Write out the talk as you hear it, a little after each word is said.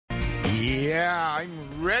Yeah, I'm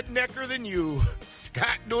rednecker than you.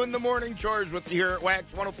 Scott doing the morning chores with you here at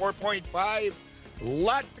Wax 104.5.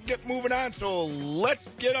 Lot to get moving on, so let's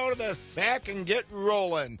get out of the sack and get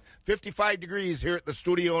rolling. 55 degrees here at the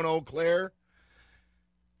studio in Eau Claire.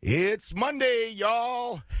 It's Monday,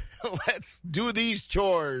 y'all. Let's do these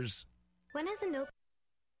chores. When is a no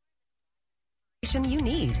you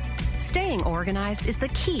need. Staying organized is the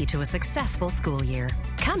key to a successful school year.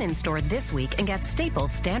 Come in store this week and get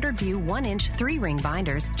Staples Standard View 1-inch 3-ring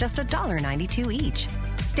binders, just $1.92 each.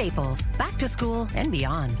 Staples, back to school and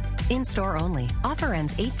beyond. In store only. Offer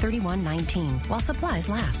ends 8/31/19 while supplies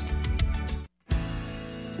last.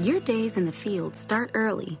 Your days in the field start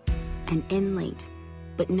early and end late,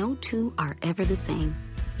 but no two are ever the same.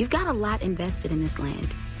 You've got a lot invested in this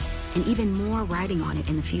land, and even more riding on it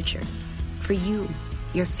in the future. For you,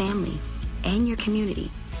 your family, and your community.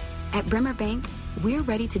 At Bremer Bank, we're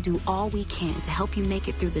ready to do all we can to help you make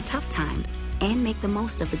it through the tough times and make the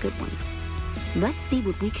most of the good ones. Let's see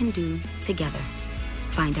what we can do together.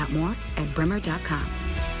 Find out more at bremer.com.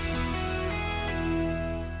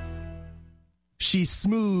 She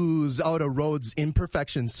smooths out a road's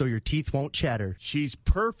imperfections so your teeth won't chatter. She's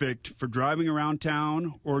perfect for driving around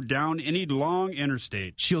town or down any long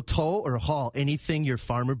interstate. She'll tow or haul anything your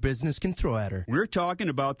farm or business can throw at her. We're talking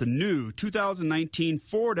about the new 2019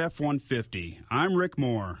 Ford F-150. I'm Rick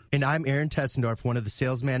Moore. And I'm Aaron Tessendorf, one of the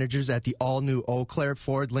sales managers at the all-new Eau Claire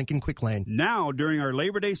Ford Lincoln Quick Lane. Now, during our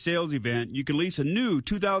Labor Day sales event, you can lease a new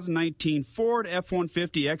 2019 Ford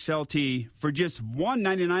F-150 XLT for just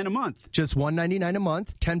 $199 a month. Just $199 a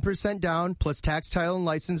month, 10% down, plus tax, title, and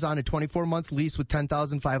license on a 24-month lease with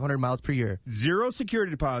 10,500 miles per year. Zero security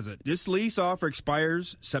deposit. This lease offer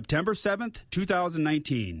expires September 7th,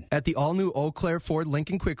 2019. At the all-new Eau Claire Ford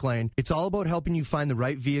Lincoln Quick Lane, it's all about helping you find the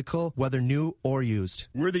right vehicle, whether new or used.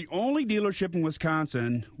 We're the only dealership in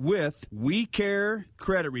Wisconsin with We Care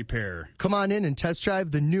Credit Repair. Come on in and test drive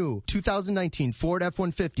the new 2019 Ford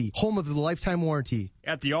F-150, home of the lifetime warranty.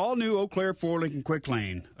 At the all-new Eau Claire Ford Lincoln Quick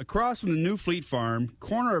Lane, across from the new Fleet Farm,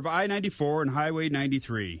 corner of I-94 and Highway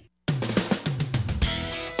 93.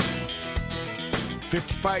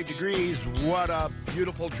 55 degrees. What a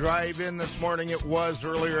beautiful drive-in this morning it was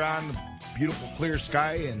earlier on. The beautiful clear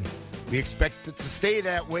sky, and we expect it to stay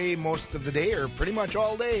that way most of the day, or pretty much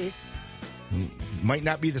all day. Might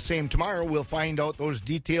not be the same tomorrow. We'll find out those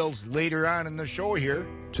details later on in the show here.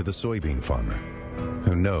 To the soybean farmer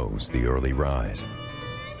who knows the early rise,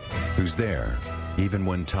 who's there even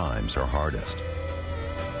when times are hardest,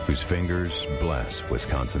 whose fingers bless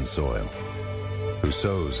Wisconsin soil, who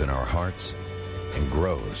sows in our hearts and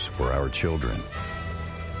grows for our children.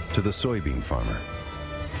 To the soybean farmer,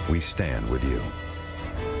 we stand with you.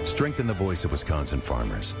 Strengthen the voice of Wisconsin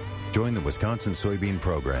farmers. Join the Wisconsin Soybean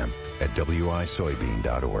Program at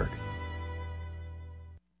wisoybean.org.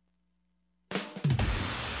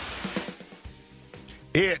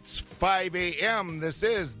 It's 5 a.m. This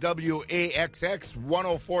is WAXX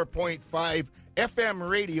 104.5 FM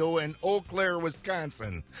radio in Eau Claire,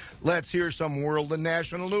 Wisconsin. Let's hear some world and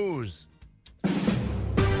national news.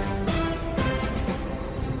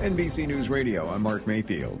 NBC News Radio, I'm Mark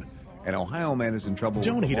Mayfield. An Ohio man is in trouble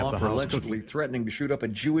with the law for allegedly threatening to shoot up a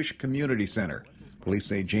Jewish community center. Police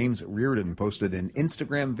say James Reardon posted an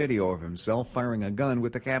Instagram video of himself firing a gun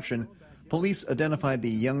with the caption, "Police identified the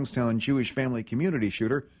Youngstown Jewish family community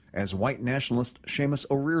shooter as white nationalist Seamus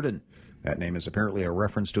O'Riordan." That name is apparently a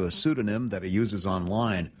reference to a pseudonym that he uses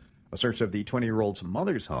online. A search of the 20-year-old's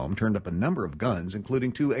mother's home turned up a number of guns,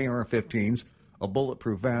 including 2 AR-15s, a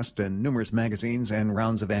bulletproof vest, and numerous magazines and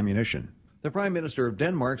rounds of ammunition. The Prime Minister of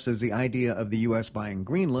Denmark says the idea of the U.S. buying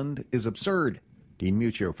Greenland is absurd. Dean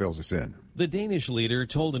Muccio fills us in. The Danish leader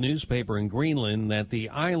told a newspaper in Greenland that the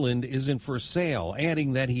island isn't for sale,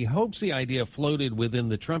 adding that he hopes the idea floated within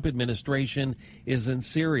the Trump administration isn't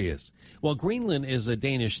serious. While Greenland is a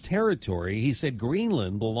Danish territory, he said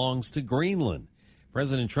Greenland belongs to Greenland.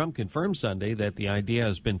 President Trump confirmed Sunday that the idea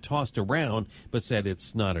has been tossed around, but said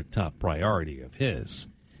it's not a top priority of his.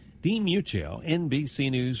 Dean Muccio, NBC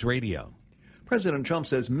News Radio. President Trump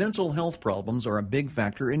says mental health problems are a big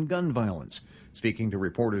factor in gun violence. Speaking to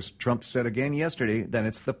reporters, Trump said again yesterday that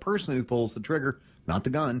it's the person who pulls the trigger, not the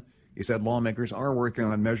gun. He said lawmakers are working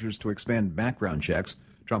on measures to expand background checks.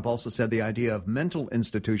 Trump also said the idea of mental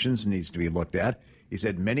institutions needs to be looked at. He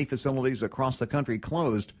said many facilities across the country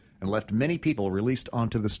closed and left many people released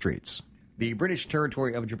onto the streets. The British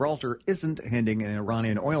territory of Gibraltar isn't handing an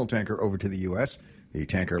Iranian oil tanker over to the U.S. The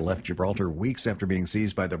tanker left Gibraltar weeks after being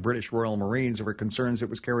seized by the British Royal Marines over concerns it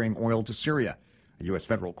was carrying oil to Syria. A U.S.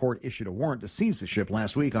 federal court issued a warrant to seize the ship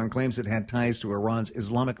last week on claims it had ties to Iran's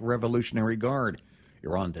Islamic Revolutionary Guard.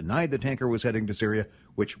 Iran denied the tanker was heading to Syria,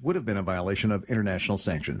 which would have been a violation of international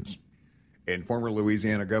sanctions. And former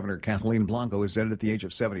Louisiana Governor Kathleen Blanco is dead at the age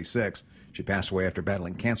of 76. She passed away after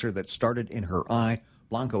battling cancer that started in her eye.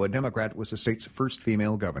 Blanco, a Democrat, was the state's first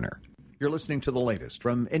female governor. You're listening to the latest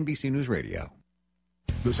from NBC News Radio.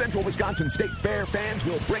 The Central Wisconsin State Fair fans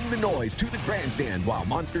will bring the noise to the grandstand while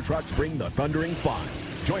monster trucks bring the thundering fun.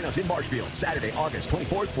 Join us in Marshfield Saturday, August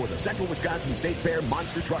 24th for the Central Wisconsin State Fair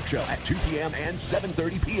Monster Truck Show at 2 p.m. and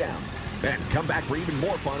 7:30 p.m. And come back for even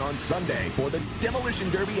more fun on Sunday for the Demolition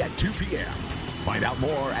Derby at 2 p.m. Find out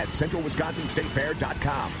more at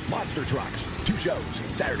centralwisconsinstatefair.com. Monster Trucks, 2 shows,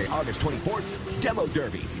 Saturday, August 24th, Demo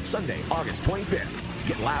Derby, Sunday, August 25th.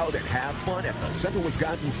 Get loud and have fun at the Central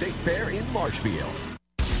Wisconsin State Fair in Marshfield.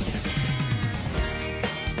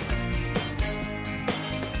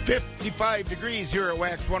 55 degrees here at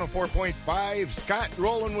Wax 104.5. Scott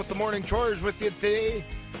rolling with the morning chores with you today.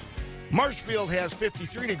 Marshfield has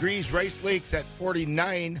 53 degrees. Rice Lake's at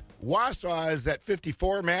 49. Wausau is at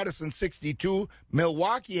 54. Madison 62.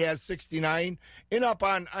 Milwaukee has 69. And up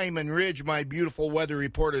on Iman Ridge, my beautiful weather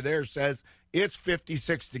reporter there says it's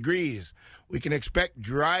 56 degrees. We can expect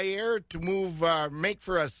dry air to make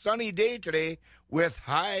for a sunny day today with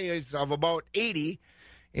highs of about 80.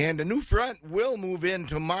 And a new front will move in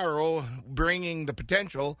tomorrow, bringing the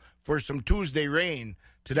potential for some Tuesday rain.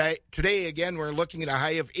 Today, again, we're looking at a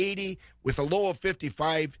high of 80 with a low of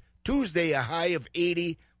 55. Tuesday, a high of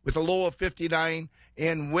 80 with a low of 59.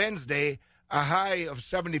 And Wednesday, a high of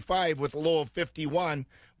 75 with a low of 51.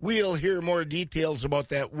 We'll hear more details about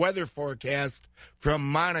that weather forecast from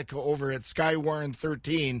Monica over at Skywarn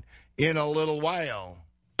 13 in a little while.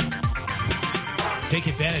 Take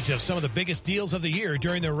advantage of some of the biggest deals of the year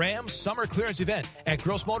during the Rams Summer Clearance Event at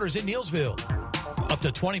Gross Motors in Neillsville. Up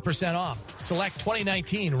to 20% off select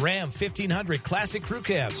 2019 Ram 1500 Classic Crew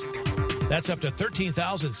Cabs. That's up to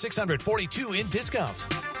 $13,642 in discounts.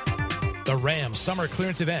 The Ram Summer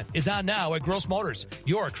Clearance Event is on now at Gross Motors,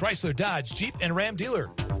 your Chrysler, Dodge, Jeep, and Ram dealer.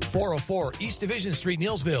 404 East Division Street,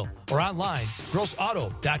 Neillsville, or online,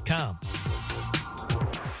 grossauto.com.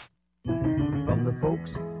 From the folks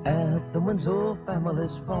at the Winslow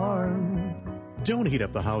Family's Farm. Don't heat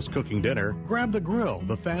up the house cooking dinner. Grab the grill,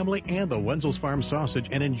 the family, and the Wenzel's Farm sausage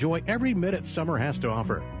and enjoy every minute summer has to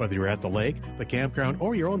offer. Whether you're at the lake, the campground,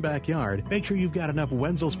 or your own backyard, make sure you've got enough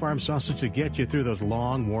Wenzel's Farm sausage to get you through those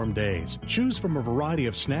long, warm days. Choose from a variety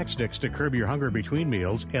of snack sticks to curb your hunger between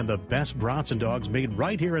meals and the best brats and dogs made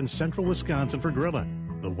right here in central Wisconsin for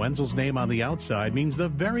grilling. The Wenzel's name on the outside means the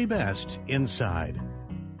very best inside.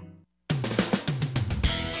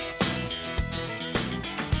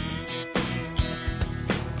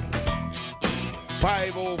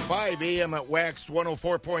 5:05 a.m. at Wax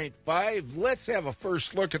 104.5. Let's have a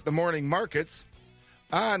first look at the morning markets.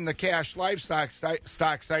 On the cash livestock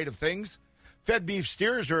stock side of things, fed beef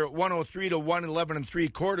steers are at 103 to 111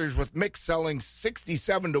 3/4, with mixed selling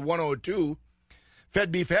 67 to 102.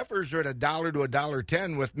 Fed beef heifers are at $1 to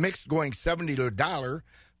 $1.10, with mixed going 70 to $1.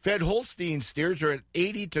 Fed Holstein steers are at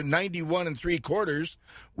 80 to 91 3/4,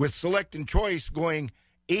 with select and choice going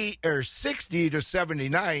 60 to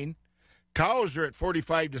 79. Cows are at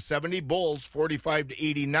 45 to 70, bulls 45 to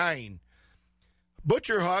 89.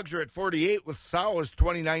 Butcher hogs are at 48, with sows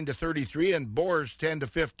 29 to 33 and boars 10 to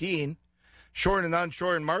 15. Shorn and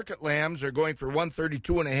unshorn market lambs are going for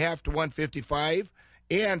 132.5 to 155,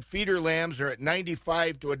 and feeder lambs are at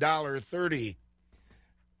 95 to $1.30.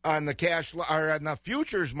 On the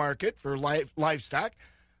futures market for livestock,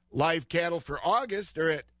 live cattle for August are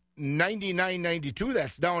at 99.92.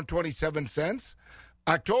 That's down 27 cents.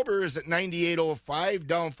 October is at 98.05,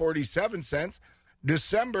 down 47 cents.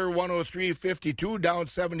 December 103.52, down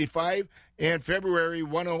 75, and February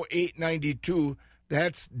 108.92.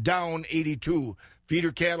 That's down 82.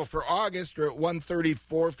 Feeder cattle for August are at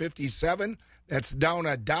 134.57. That's down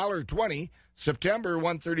 $1.20. September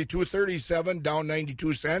 132.37, down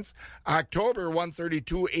 92 cents. October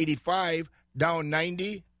 132.85, down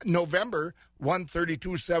 90. November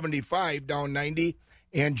 132.75, down 90.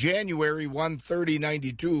 And January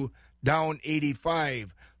 130.92, down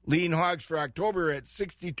 85. Lean hogs for October at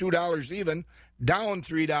 $62 even, down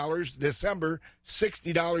 $3. December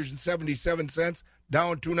 $60.77,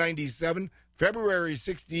 down $2.97. February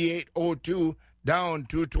 $68.02, down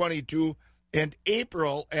 $2.22. And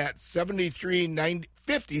April at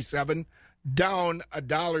 $73.57, down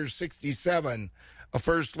 $1.67. A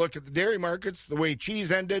first look at the dairy markets. The way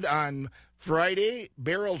cheese ended on Friday,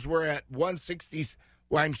 barrels were at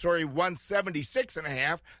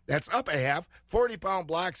 176.5. That's up a half. 40-pound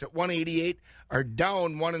blocks at 188 are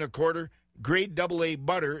down 1 1/4. Grade AA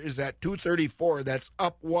butter is at 234. That's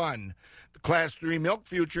up 1. The Class 3 milk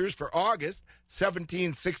futures for August,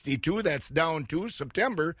 17.62. That's down 2.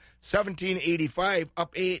 September, 17.85,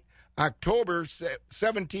 up 8. October,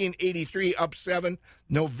 17.83, up 7.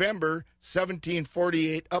 November,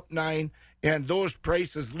 17.48, up 9. And those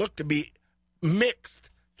prices look to be mixed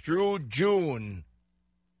through June.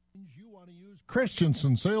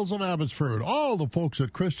 Christensen Sales of Abbotsford. All the folks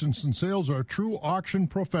at Christensen Sales are true auction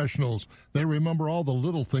professionals. They remember all the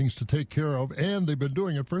little things to take care of, and they've been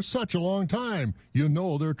doing it for such a long time. You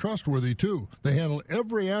know they're trustworthy, too. They handle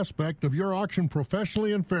every aspect of your auction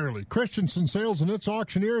professionally and fairly. Christensen Sales and its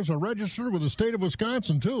auctioneers are registered with the state of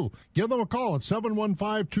Wisconsin, too. Give them a call at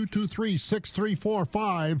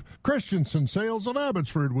 715-223-6345. Christensen Sales of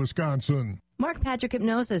Abbotsford, Wisconsin. Mark Patrick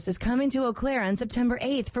Hypnosis is coming to Eau Claire on September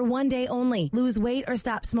 8th for one day only. Lose weight or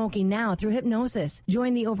stop smoking now through hypnosis.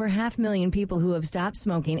 Join the over 500,000 people who have stopped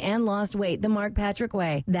smoking and lost weight the Mark Patrick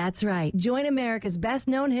way. That's right. Join America's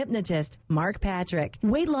best-known hypnotist, Mark Patrick.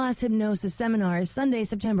 Weight loss hypnosis seminars Sunday,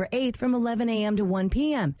 September 8th from 11 a.m. to 1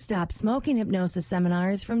 p.m. Stop smoking hypnosis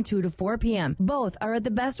seminars from 2 to 4 p.m. Both are at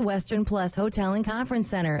the Best Western Plus Hotel and Conference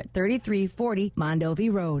Center at 3340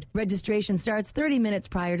 Mondovi Road. Registration starts 30 minutes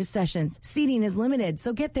prior to sessions. Seating is limited,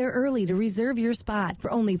 so get there early to reserve your spot.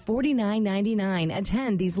 For only $49.99,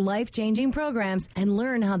 attend these life-changing programs and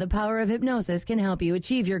learn how the power of hypnosis can help you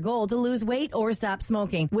achieve your goal to lose weight or stop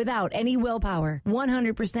smoking without any willpower.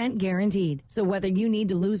 100% guaranteed. So whether you need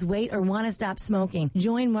to lose weight or want to stop smoking,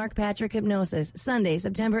 join Mark Patrick Hypnosis Sunday,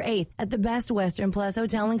 September 8th at the Best Western Plus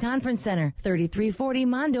Hotel and Conference Center, 3340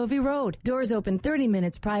 Mondovi Road. Doors open 30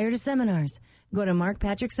 minutes prior to seminars. Go to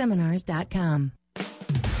markpatrickseminars.com.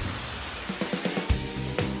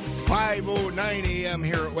 5:09 a.m.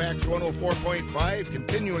 here at Wax 104.5,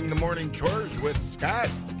 continuing the morning chores with Scott.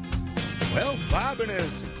 Well, Bob and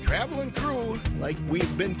his traveling crew, like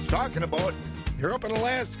we've been talking about, they're up in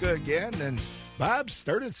Alaska again, and Bob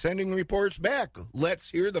started sending reports back.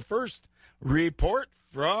 Let's hear the first report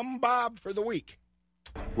from Bob for the week.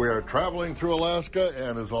 We are traveling through Alaska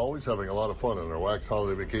and, as always, having a lot of fun in our Wax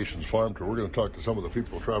Holiday Vacations farm tour. We're going to talk to some of the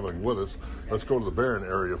people traveling with us. Let's go to the Barron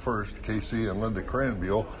area first, Casey and Linda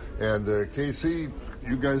Cranbiel. And Casey,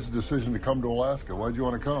 you guys' decision to come to Alaska. Why'd you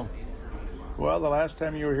want to come? Well, the last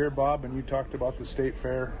time you were here, Bob, and you talked about the state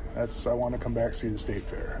fair, I want to come back see the state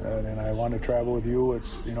fair. And I want to travel with you.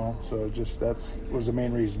 That was the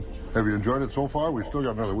main reason. Have you enjoyed it so far? We've still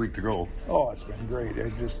got another week to go. Oh, it's been great.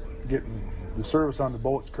 The service on the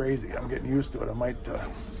boat's crazy. I'm getting used to it. I might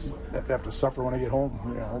have to suffer when I get home,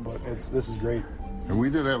 but this is great. And we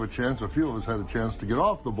did have a chance, a few of us had a chance to get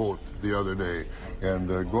off the boat the other day and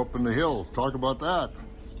go up in the hills. Talk about that.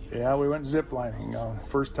 Yeah, we went ziplining.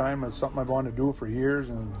 First time, it's something I've wanted to do for years,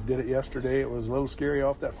 and did it yesterday. It was a little scary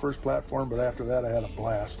off that first platform, but after that I had a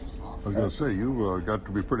blast. I was going to say, you got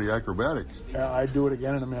to be pretty acrobatic. Yeah, I'd do it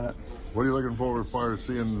again in a minute. What are you looking forward to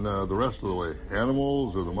seeing the rest of the way?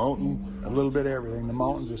 Animals or the mountain? A little bit of everything. The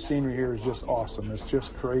mountains, the scenery here is just awesome. It's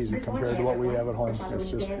just crazy compared to what we have at home.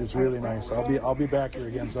 It's really nice. I'll be back here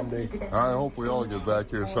again someday. I hope we all get back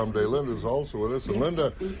here someday. Linda's also with us. And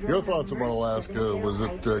Linda, your thoughts about Alaska, was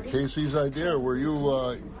it Casey's idea, or were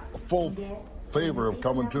you full favor of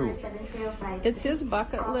coming too? It's his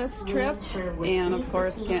bucket list trip, and of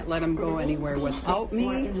course can't let him go anywhere without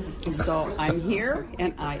me, so I'm here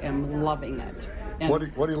and I am loving it. And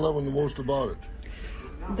what are you loving the most about it?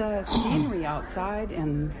 The scenery outside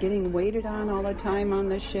and getting waited on all the time on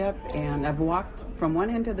the ship, and I've walked from one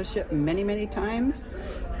end of the ship many times.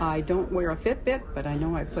 I don't wear a Fitbit, but I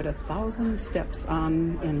know I put 1,000 steps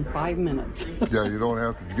on in 5 minutes. Yeah, you don't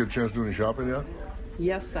have to. Did you get a chance to do any shopping yet?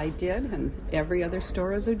 Yes, I did, and every other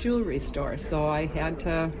store is a jewelry store, so I had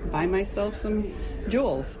to buy myself some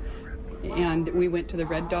jewels. And we went to the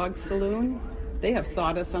Red Dog Saloon. They have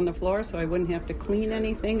sawdust on the floor, so I wouldn't have to clean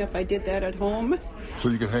anything if I did that at home. So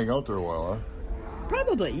you could hang out there a while, huh?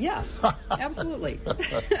 Probably, yes. Absolutely.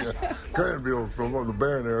 Cranbiel from the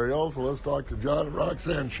Barron area. Also, let's talk to John and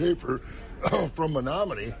Roxanne Schaefer from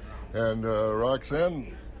Menominee. And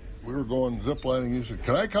Roxanne, we were going ziplining. You said,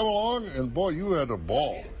 can I come along? And boy, you had a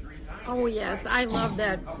ball. Oh, yes. I love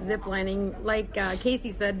that ziplining. Like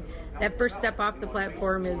Casey said, that first step off the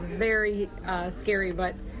platform is very scary,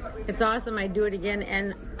 but it's awesome. I do it again,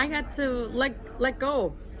 and I got to let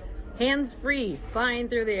go. Hands free, flying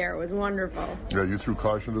through the air. It was wonderful. Yeah, you threw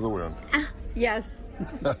caution to the wind. Yes.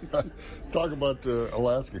 Talk about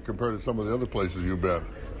Alaska compared to some of the other places you've been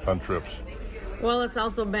on trips. Well, it's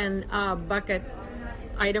also been a bucket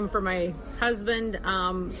item for my husband.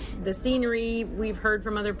 The scenery, we've heard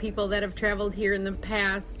from other people that have traveled here in the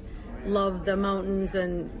past, love the mountains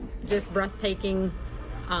and just breathtaking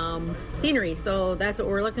scenery. So that's what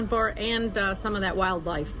we're looking for, and some of that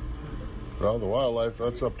wildlife. Well, the wildlife,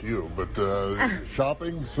 that's up to you. But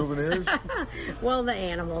shopping, souvenirs? Well, the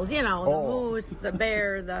animals, the moose, the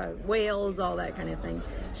bear, the whales, all that kind of thing.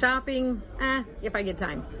 Shopping, if I get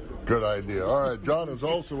time. Good idea. All right, John is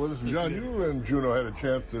also with us. And John, you and Juno had a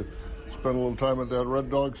chance to spend a little time at that Red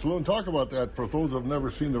Dog Saloon. Talk about that for those who have never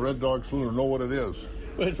seen the Red Dog Saloon or know what it is.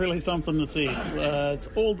 It's really something to see. It's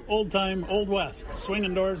old time, Old West.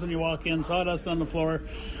 Swinging doors when you walk in, sawdust on the floor.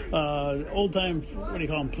 Old time, what do you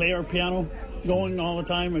call them, player piano going all the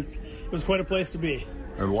time. It was quite a place to be.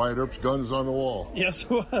 And Wyatt Earp's guns on the wall. Yes,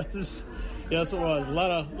 it was. Yes, it was. A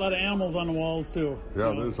lot of animals on the walls, too.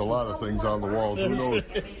 Yeah, there's a lot of things on the walls. Who knows?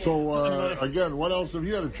 So, again, what else have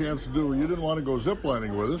you had a chance to do? You didn't want to go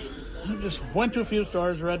ziplining with us. I just went to a few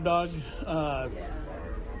stores, Red Dog.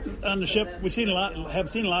 On the ship, have seen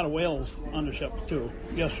a lot of whales on the ship too.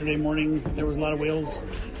 Yesterday morning, there was a lot of whales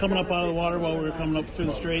coming up out of the water while we were coming up through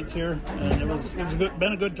the straits here, and it was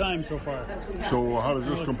been a good time so far. So, how does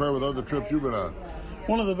this compare with other trips you've been on?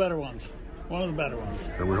 One of the better ones. And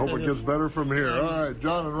we hope it gets better from here. All right,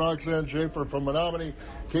 John and Roxanne Schaefer from Menominee,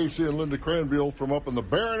 Casey and Linda Cranbill from up in the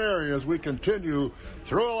Barron area as we continue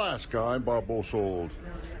through Alaska. I'm Bob Bosold.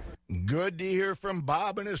 Good to hear from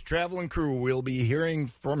Bob and his traveling crew. We'll be hearing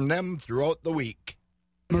from them throughout the week.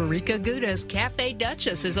 Marika Gouda's Cafe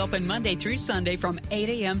Duchess is open Monday through Sunday from 8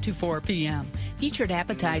 a.m. to 4 p.m. Featured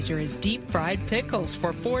appetizer is deep-fried pickles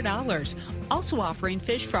for $4. Also offering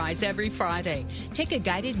fish fries every Friday. Take a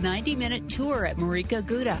guided 90-minute tour at Marika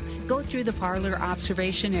Gouda. Go through the parlor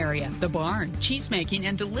observation area, the barn, cheese-making,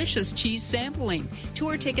 and delicious cheese sampling.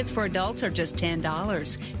 Tour tickets for adults are just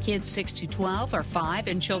 $10. Kids 6 to 12 are $5,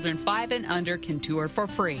 and children 5 and under can tour for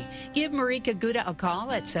free. Give Marika Gouda a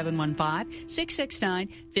call at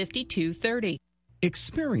 715-669-5230.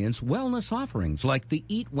 Experience wellness offerings like the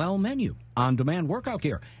Eat Well menu, on-demand workout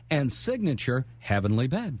gear, and signature Heavenly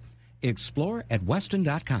Bed. Explore at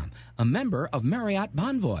Weston.com, a member of Marriott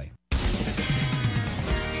Bonvoy.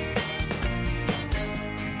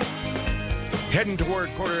 Heading toward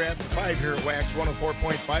 5:15 here at Wax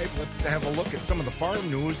 104.5. Let's have a look at some of the farm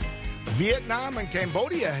news. Vietnam and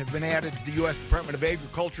Cambodia have been added to the U.S. Department of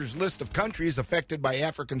Agriculture's list of countries affected by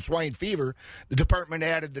African swine fever. The department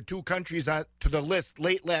added the two countries to the list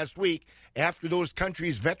late last week after those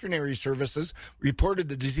countries' veterinary services reported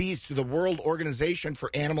the disease to the World Organization for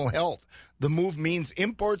Animal Health. The move means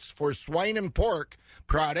imports for swine and pork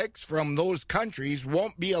products from those countries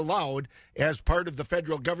won't be allowed as part of the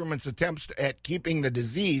federal government's attempts at keeping the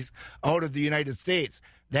disease out of the United States.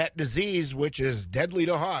 That disease, which is deadly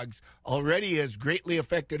to hogs, already has greatly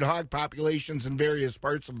affected hog populations in various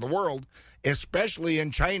parts of the world, especially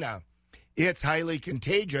in China. It's highly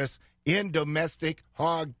contagious in domestic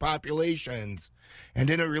hog populations. And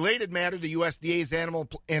in a related matter, the USDA's Animal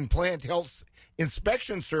and Plant Health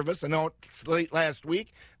Inspection Service announced late last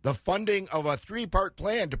week the funding of a 3-part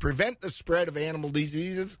plan to prevent the spread of animal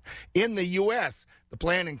diseases in the U.S. The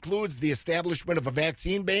plan includes the establishment of a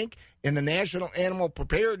vaccine bank and the National Animal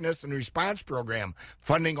Preparedness and Response Program.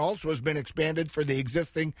 Funding also has been expanded for the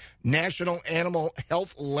existing National Animal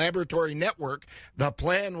Health Laboratory Network. The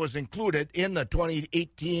plan was included in the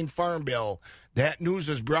 2018 Farm Bill. That news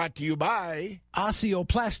is brought to you by Osseo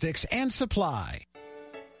Plastics and Supply.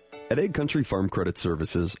 At Ag Country Farm Credit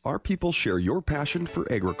Services, our people share your passion for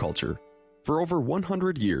agriculture. For over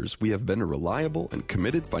 100 years, we have been a reliable and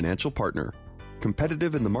committed financial partner,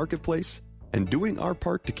 competitive in the marketplace, and doing our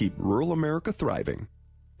part to keep rural America thriving.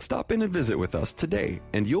 Stop in and visit with us today,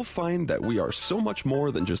 and you'll find that we are so much more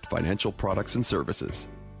than just financial products and services.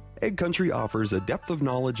 Ag Country offers a depth of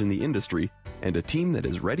knowledge in the industry and a team that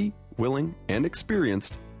is ready, willing, and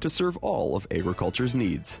experienced to serve all of agriculture's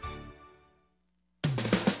needs.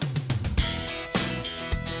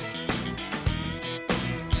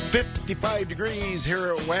 55 degrees here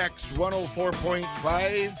at Wax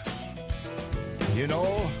 104.5. You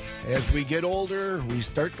know, as we get older, we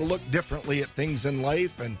start to look differently at things in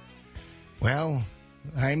life. And, well,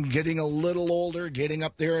 I'm getting a little older, getting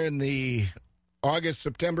up there in the August,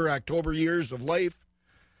 September, October years of life.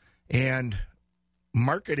 And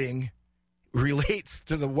marketing relates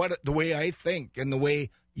to the way I think and the way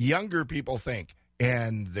younger people think.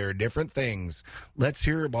 And they're different things. Let's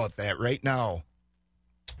hear about that right now.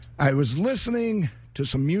 I was listening to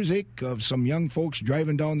some music of some young folks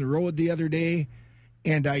driving down the road the other day,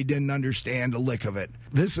 and I didn't understand a lick of it.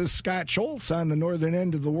 This is Scott Schultz on the northern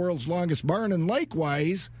end of the world's longest barn, and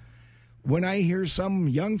likewise, when I hear some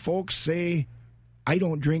young folks say, I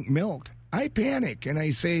don't drink milk, I panic, and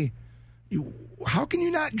I say, how can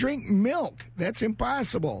you not drink milk? That's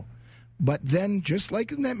impossible. But then, just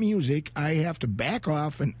like in that music, I have to back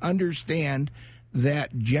off and understand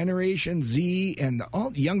that Generation Z and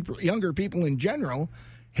all younger people in general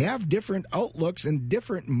have different outlooks and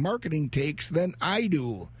different marketing takes than I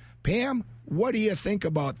do. Pam, what do you think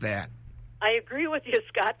about that? I agree with you,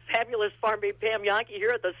 Scott. Fabulous farm babe Pam Jahnke here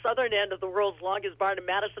at the southern end of the world's longest barn in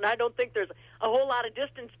Madison. I don't think there's a whole lot of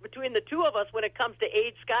distance between the two of us when it comes to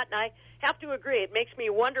age, Scott, and I have to agree. It makes me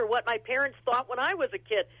wonder what my parents thought when I was a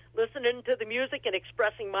kid, listening to the music and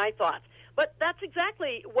expressing my thoughts. But that's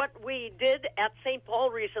exactly what we did at St. Paul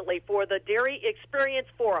recently for the Dairy Experience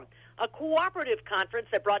Forum, a cooperative conference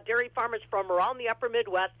that brought dairy farmers from around the upper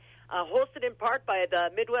Midwest, hosted in part by the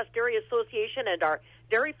Midwest Dairy Association and our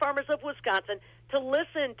Dairy Farmers of Wisconsin, to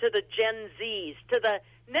listen to the Gen Zs, to the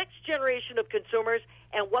next generation of consumers,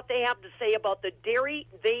 and what they have to say about the dairy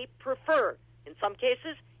they prefer. In some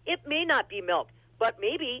cases, it may not be milk, but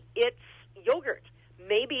maybe it's yogurt.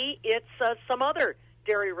 Maybe it's some other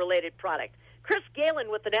dairy-related product. Chris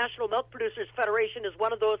Galen with the National Milk Producers Federation is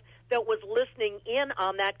one of those that was listening in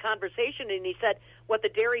on that conversation, and he said what the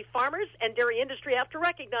dairy farmers and dairy industry have to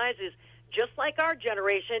recognize is, just like our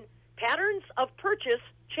generation, patterns of purchase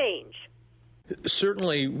change.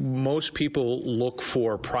 Certainly, most people look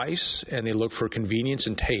for price and they look for convenience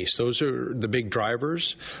and taste. Those are the big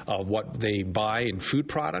drivers of what they buy in food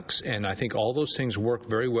products, and I think all those things work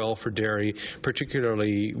very well for dairy,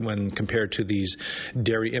 particularly when compared to these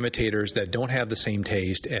dairy imitators that don't have the same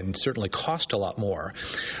taste and certainly cost a lot more.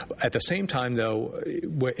 At the same time, though,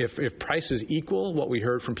 if price is equal, what we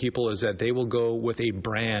heard from people is that they will go with a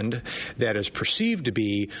brand that is perceived to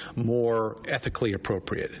be more ethically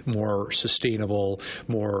appropriate, more sustainable,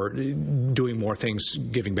 more doing more things,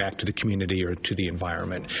 giving back to the community or to the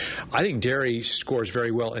environment. I think dairy scores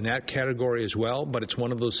very well in that category as well, but it's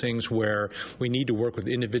one of those things where we need to work with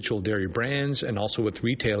individual dairy brands and also with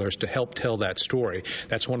retailers to help tell that story.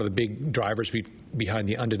 That's one of the big drivers behind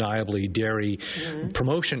the Undeniably Dairy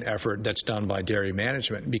promotion effort that's done by dairy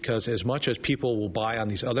management, because as much as people will buy on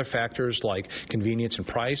these other factors like convenience and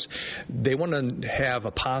price, they want to have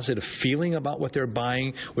a positive feeling about what they're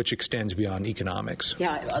buying, which extends beyond economics.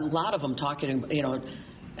 Yeah, a lot of them talking,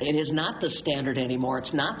 it is not the standard anymore.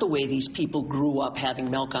 It's not the way these people grew up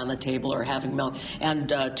having milk on the table or having milk. And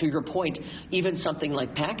to your point, even something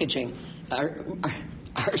like packaging,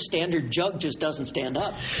 our standard jug just doesn't stand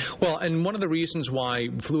up. Well, and one of the reasons why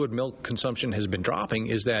fluid milk consumption has been dropping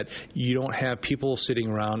is that you don't have people sitting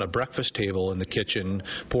around a breakfast table in the kitchen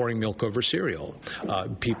pouring milk over cereal.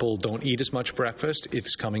 People don't eat as much breakfast.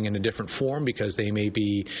 It's coming in a different form because they may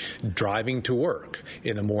be driving to work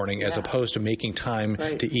in the morning as opposed to making time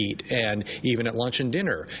to eat. And even at lunch and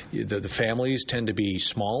dinner, the families tend to be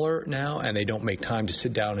smaller now, and they don't make time to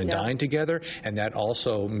sit down and dine together, and that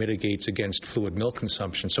also mitigates against fluid milk consumption.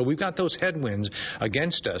 So we've got those headwinds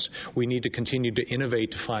against us. We need to continue to innovate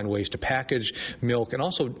to find ways to package milk and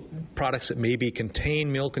also products that maybe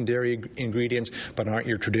contain milk and dairy ingredients but aren't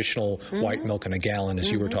your traditional white milk in a gallon as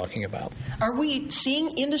you were talking about. Are we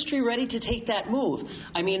seeing industry ready to take that move?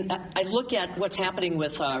 I mean, I look at what's happening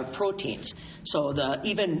with proteins. So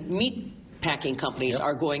even meat packing companies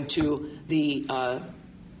are going to the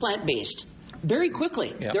plant-based very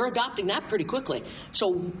quickly. They're adopting that pretty quickly.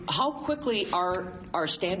 So how quickly are our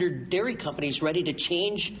standard dairy companies ready to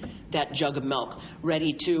change that jug of milk,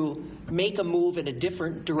 ready to make a move in a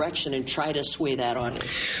different direction and try to sway that on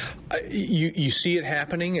you? You see it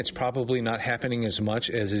happening. It's probably not happening as much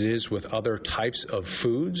as it is with other types of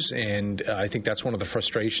foods, and I think that's one of the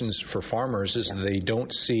frustrations for farmers is that they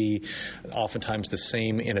don't see oftentimes the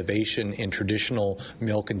same innovation in traditional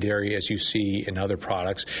milk and dairy as you see in other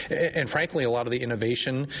products. And frankly, a lot of the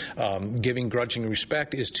innovation, giving grudging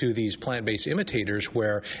respect, is to these plant-based imitators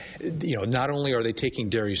where, not only are they taking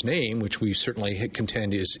dairy's name, which we certainly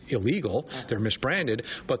contend is illegal, they're misbranded,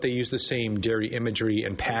 but they use the same dairy imagery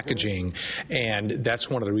and packaging, and that's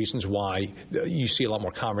one of the reasons why you see a lot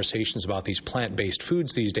more conversations about these plant-based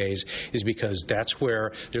foods these days, is because that's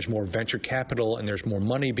where there's more venture capital and there's more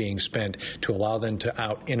money being spent to allow them to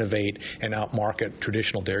out-innovate and out-market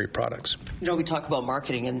traditional dairy products. We talk about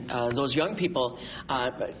marketing, and those young people,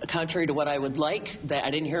 contrary to what I would like,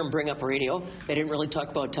 I didn't hear them bring up radio. They didn't really talk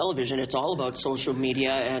about television. It's all about social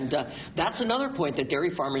media and And that's another point that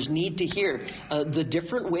dairy farmers need to hear. The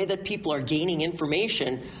different way that people are gaining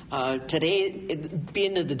information today,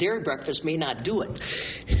 being the dairy breakfast may not do it.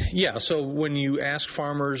 Yeah, so when you ask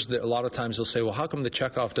farmers, a lot of times they'll say, well, how come the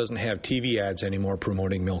checkoff doesn't have TV ads anymore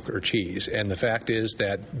promoting milk or cheese? And the fact is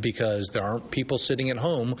that because there aren't people sitting at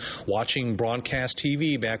home watching broadcast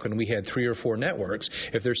TV back when we had 3 or 4 networks.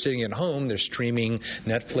 If they're sitting at home, they're streaming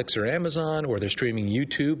Netflix or Amazon, or they're streaming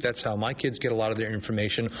YouTube. That's how my kids get a lot of their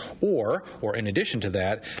information. Or in addition to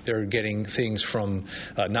that, they're getting things from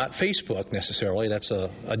not Facebook necessarily, that's a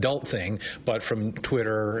adult thing, but from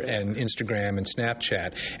Twitter and Instagram and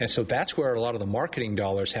Snapchat. And so that's where a lot of the marketing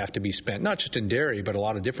dollars have to be spent, not just in dairy, but a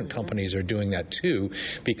lot of different companies are doing that too,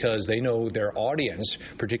 because they know their audience,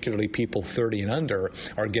 particularly people 30 and under,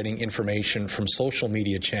 are getting information from social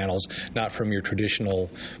media channels, not from your traditional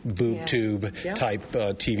boob tube type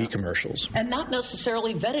TV commercials. And not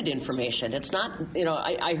necessarily vetted information. It's not,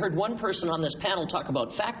 I heard one person on this panel talk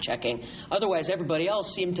about fact-checking. Otherwise, everybody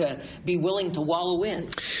else seemed to be willing to wallow in.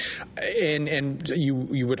 And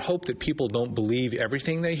you would hope that people don't believe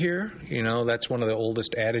everything they hear. That's one of the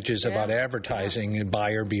oldest adages about advertising,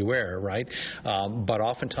 buyer beware, right? But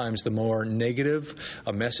oftentimes the more negative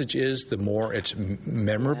a message is, the more it's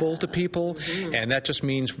memorable to people. And that just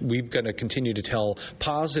means we've got to continue to tell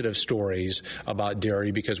positive stories about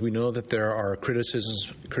dairy, because we know that there are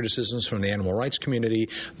criticisms from the animal rights community.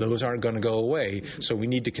 Those aren't going to go away. So we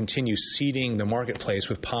need to continue seeding the marketplace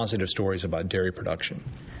with positive stories about dairy production.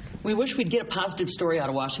 We wish we'd get a positive story out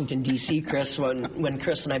of Washington, D.C., Chris. When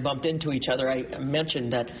Chris and I bumped into each other, I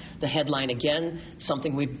mentioned that the headline again,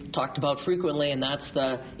 something we've talked about frequently, and that's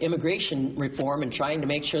the immigration reform and trying to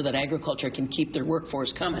make sure that agriculture can keep their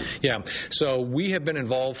workforce coming. Yeah. So we have been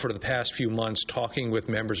involved for the past few months talking with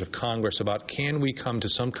members of Congress about can we come to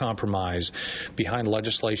some compromise behind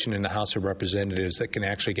legislation in the House of Representatives that can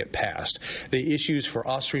actually get passed. The issues for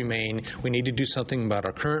us remain, we need to do something about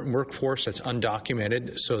our current workforce that's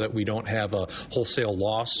undocumented so that we don't have a wholesale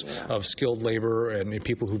loss of skilled labor and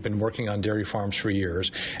people who've been working on dairy farms for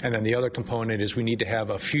years. And then the other component is we need to have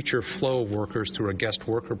a future flow of workers through a guest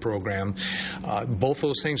worker program. Both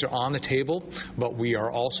those things are on the table, but we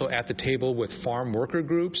are also at the table with farm worker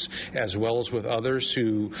groups as well as with others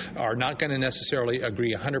who are not going to necessarily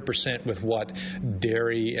agree 100% with what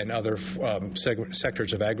dairy and other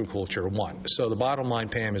sectors of agriculture want. So the bottom line,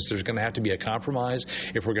 Pam, is there's going to have to be a compromise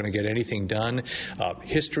if we're going to get anything done.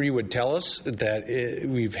 History would tell us that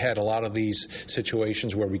we've had a lot of these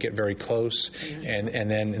situations where we get very close and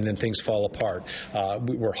then things fall apart.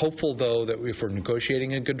 We're hopeful, though, that if we're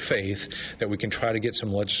negotiating in good faith, that we can try to get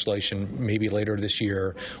some legislation maybe later this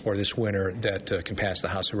year or this winter that can pass the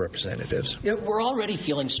House of Representatives. We're already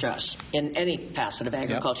feeling stress in any facet of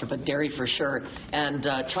agriculture, but dairy for sure, and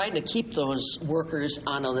trying to keep those workers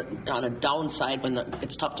on a downside when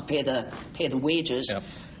it's tough to pay the wages.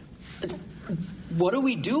 What do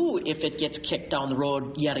we do if it gets kicked down the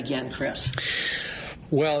road yet again, Chris?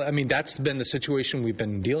 Well, I mean, that's been the situation we've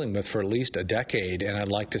been dealing with for at least a decade, and I'd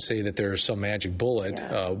like to say that there's some magic bullet.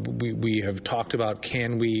 We have talked about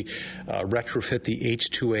can we retrofit the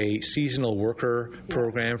H-2A seasonal worker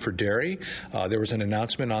program for dairy. There was an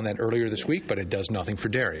announcement on that earlier this week, but it does nothing for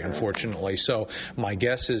dairy, unfortunately. So my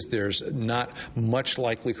guess is there's not much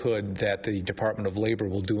likelihood that the Department of Labor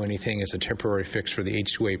will do anything as a temporary fix for the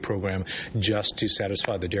H-2A program just to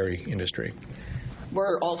satisfy the dairy industry.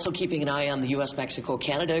 We're also keeping an eye on the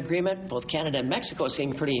U.S.-Mexico-Canada agreement. Both Canada and Mexico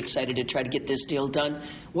seem pretty excited to try to get this deal done.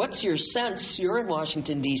 What's your sense? You're in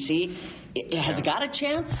Washington, D.C. Has it got a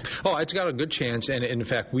chance? Oh, it's got a good chance, and in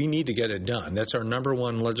fact, we need to get it done. That's our number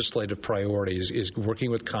one legislative priority is working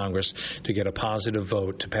with Congress to get a positive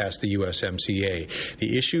vote to pass the USMCA.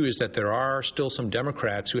 The issue is that there are still some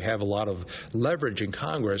Democrats who have a lot of leverage in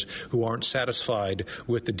Congress who aren't satisfied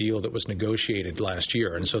with the deal that was negotiated last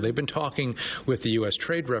year, and so they've been talking with the U.S.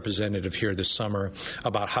 Trade Representative here this summer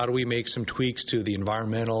about how do we make some tweaks to the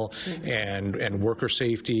environmental and worker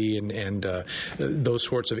safety and those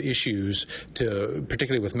sorts of issues,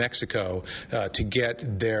 particularly with Mexico, to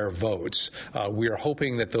get their votes. We are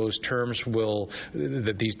hoping that those terms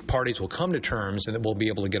that these parties will come to terms and that we'll be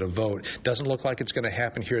able to get a vote. Doesn't look like it's going to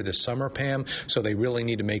happen here this summer, Pam, so they really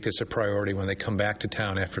need to make this a priority when they come back to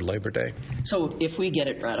town after Labor Day. So if we get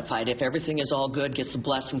it ratified, if everything is all good, gets the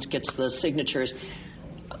blessings, gets the signatures,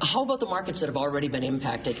 how about the markets that have already been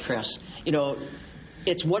impacted, Chris?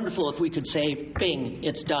 It's wonderful if we could say, bing,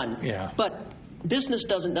 it's done. Yeah. But business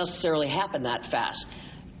doesn't necessarily happen that fast.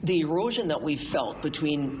 The erosion that we felt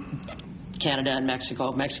between Canada and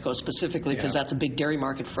Mexico specifically, because that's a big dairy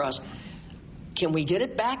market for us, can we get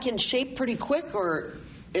it back in shape pretty quick, or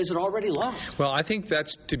is it already lost? Well, I think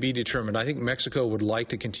that's to be determined. I think Mexico would like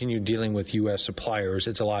to continue dealing with U.S. suppliers.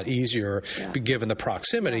 It's a lot easier given the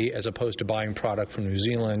proximity as opposed to buying product from New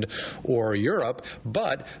Zealand or Europe.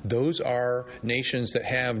 But those are nations that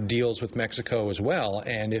have deals with Mexico as well.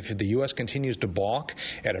 And if the U.S. continues to balk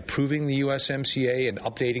at approving the USMCA and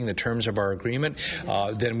updating the terms of our agreement,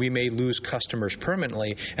 then we may lose customers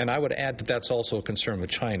permanently. And I would add that that's also a concern with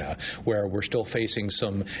China, where we're still facing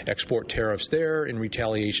some export tariffs there in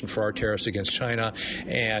retaliation for our tariffs against China,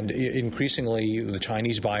 and increasingly the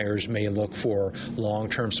Chinese buyers may look for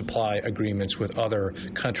long-term supply agreements with other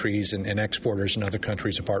countries and exporters in other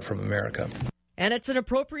countries apart from America. And it's an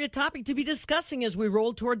appropriate topic to be discussing as we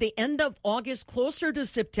roll toward the end of August, closer to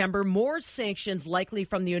September. More sanctions likely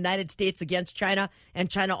from the United States against China, and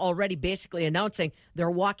China already basically announcing they're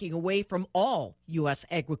walking away from all U.S.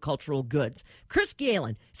 agricultural goods. Chris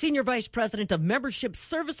Galen, Senior Vice President of Membership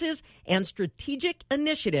Services and Strategic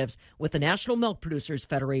Initiatives with the National Milk Producers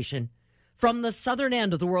Federation. From the southern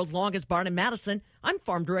end of the world's longest barn in Madison, I'm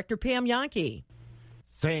Farm Director Pam Yankee.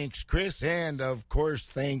 Thanks, Chris, and of course,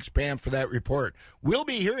 thanks, Pam, for that report. We'll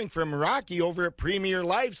be hearing from Rocky over at Premier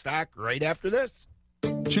Livestock right after this.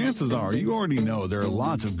 Chances are you already know there are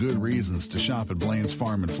lots of good reasons to shop at Blaine's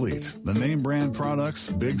Farm and Fleet. The name brand products,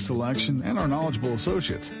 big selection, and our knowledgeable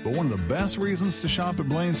associates. But one of the best reasons to shop at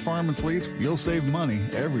Blaine's Farm and Fleet, you'll save money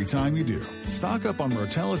every time you do. Stock up on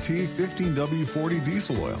Rotella T 15W40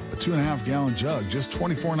 diesel oil, a 2.5-gallon jug, just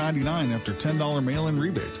 $24.99 after $10 mail-in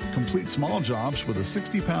rebate. Complete small jobs with a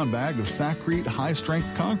 60-pound bag of Sakrete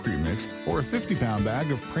high-strength concrete mix or a 50-pound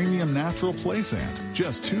bag of premium natural play sand,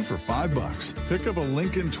 just $2 for $5. Pick up a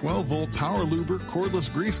Lincoln 12-volt Power Luber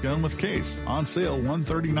cordless grease gun with case. On sale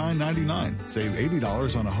 $139.99. Save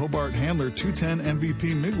 $80 on a Hobart Handler 210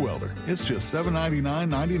 MVP MIG welder. It's just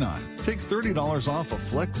 $799.99. Take $30 off a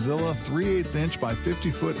Flexzilla 3/8-inch by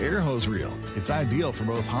 50-foot air hose reel. It's ideal for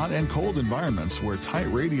both hot and cold environments where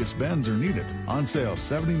tight radius bends are needed. On sale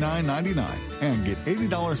 $79.99. And get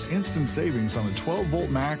 $80 instant savings on a 12-volt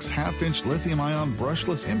max half-inch lithium-ion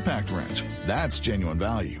brushless impact wrench. That's genuine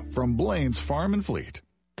value from Blaine's Farm and Fleet.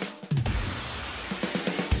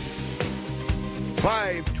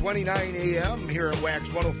 5:29 a.m. here at Wax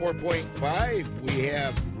 104.5. We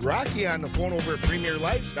have Rocky on the phone over at Premier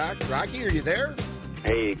Livestock. Rocky, are you there?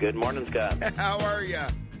 Hey, good morning, Scott. How are you?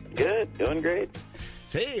 Good, doing great.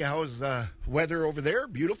 Say, how's weather over there?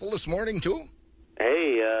 Beautiful this morning, too?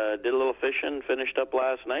 Hey, did a little fishing, finished up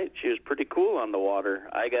last night. She was pretty cool on the water.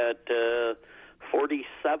 I got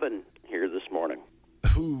 47 here this morning.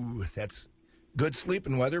 Ooh, that's good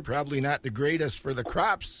sleeping weather. Probably not the greatest for the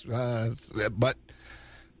crops, but,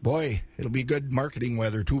 boy, it'll be good marketing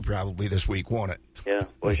weather, too, probably this week, won't it? Yeah,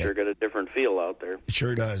 well, sure got a different feel out there. It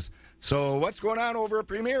sure does. So what's going on over at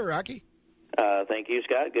Premier, Rocky? Thank you,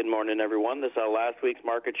 Scott. Good morning, everyone. This is how last week's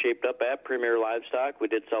market shaped up at Premier Livestock. We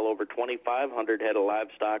did sell over 2,500 head of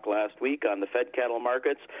livestock last week on the fed cattle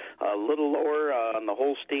markets. A little lower on the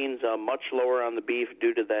Holsteins, much lower on the beef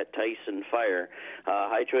due to that Tyson fire.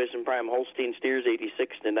 High choice and prime Holstein steers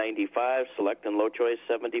 86 to 95. Select and low choice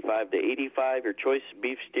 75 to 85. Your choice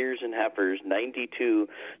beef steers and heifers 92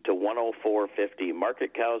 to 104.50.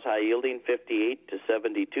 Market cows high yielding 58 to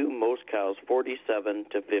 72. Most cows 47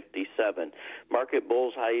 to 57. Market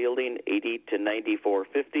bulls high yielding 80 to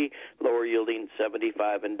 94.50, lower yielding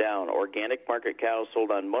 75 and down. Organic market cows sold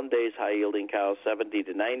on Mondays, high yielding cows 70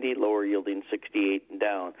 to 90, lower yielding 68 and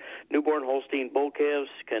down. Newborn Holstein bull calves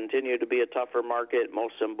continue to be a tougher market.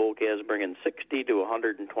 Most of them bull calves bringing 60 to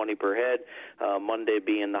 120 per head, Monday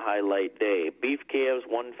being the highlight day. Beef calves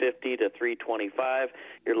 150 to 325.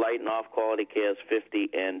 Your light and off quality calves 50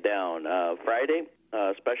 and down. Friday,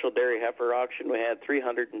 special dairy heifer auction. We had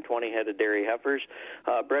 320 head of dairy heifers.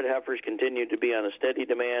 Bred heifers continued to be on a steady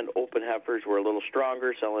demand. Open heifers were a little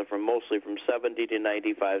stronger, selling mostly from 70 to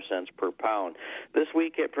 95 cents per pound. This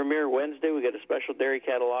week at Premier Wednesday, we got a special dairy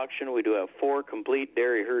cattle auction. We do have 4 complete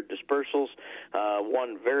dairy herd dispersals,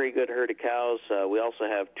 1 very good herd of cows. We also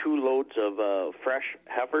have 2 loads of fresh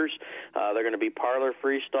heifers. They're going to be parlor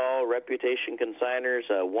freestall, reputation consigners,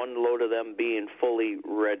 1 load of them being fully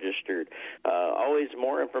registered. Always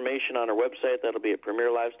more information on our website. That'll be at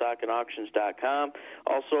premierlivestockandauctions.com.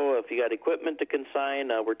 Also, if you got equipment to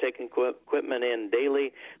consign, we're taking equipment in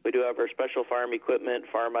daily. We do have our special farm equipment,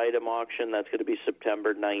 farm item auction. That's going to be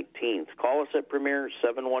September 19th. Call us at Premier,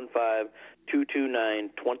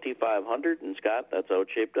 715-229-2500. And, Scott, that's how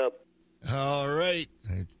it's shaped up. All right.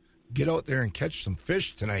 Get out there and catch some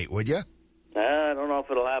fish tonight, would you? I don't know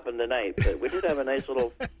if it'll happen tonight, but we did have a nice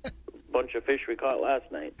little bunch of fish we caught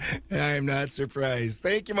last night. I'm not surprised.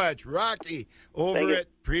 Thank you much, Rocky, over at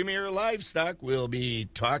Premier Livestock. We'll be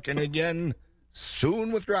talking again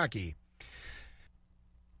soon with Rocky.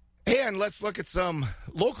 And let's look at some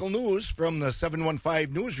local news from the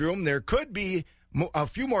 715 newsroom. There could be a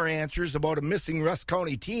few more answers about a missing Rusk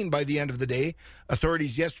County teen by the end of the day.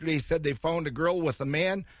 Authorities yesterday said they found a girl with a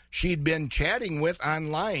man she'd been chatting with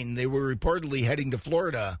online. They were reportedly heading to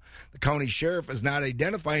Florida. The county sheriff is not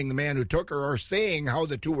identifying the man who took her or saying how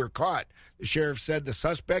the two were caught. The sheriff said the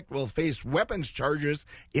suspect will face weapons charges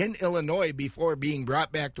in Illinois before being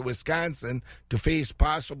brought back to Wisconsin to face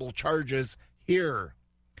possible charges here.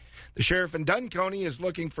 The sheriff in Dunn County is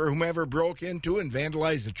looking for whomever broke into and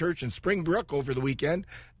vandalized the church in Springbrook over the weekend.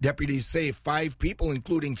 Deputies say 5 people,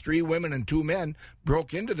 including 3 women and 2 men,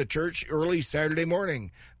 broke into the church early Saturday morning.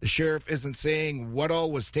 The sheriff isn't saying what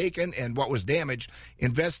all was taken and what was damaged.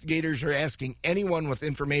 Investigators are asking anyone with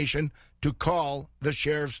information to call the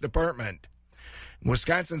sheriff's department.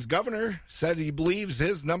 Wisconsin's governor said he believes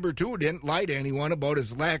his number 2 didn't lie to anyone about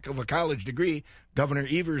his lack of a college degree. Governor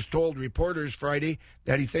Evers told reporters Friday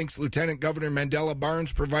that he thinks Lieutenant Governor Mandela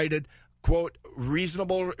Barnes provided, quote,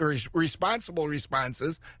 reasonable or responsible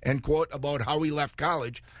responses, end quote, about how he left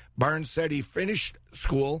college. Barnes said he finished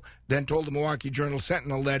school, then told the Milwaukee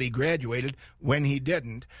Journal-Sentinel that he graduated when he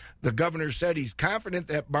didn't. The governor said he's confident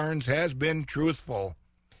that Barnes has been truthful.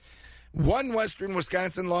 One western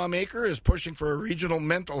Wisconsin lawmaker is pushing for a regional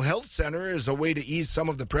mental health center as a way to ease some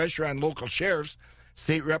of the pressure on local sheriffs.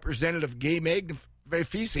 State Representative Gay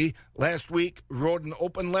Magnifici last week wrote an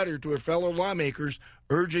open letter to her fellow lawmakers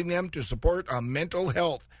urging them to support a mental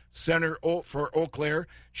health center for Eau Claire.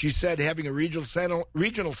 She said having a regional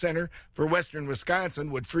center for western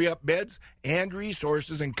Wisconsin would free up beds and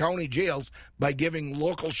resources in county jails by giving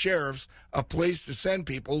local sheriffs a place to send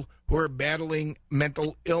people who are battling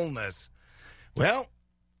mental illness. Well,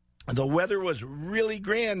 the weather was really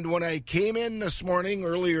grand when I came in this morning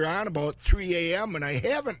earlier on about 3 a.m., and I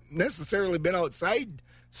haven't necessarily been outside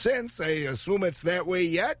since. I assume it's that way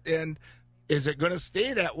yet, and is it going to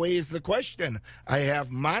stay that way is the question. I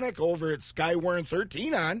have Monica over at Skywarn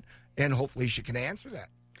 13 on, and hopefully she can answer that.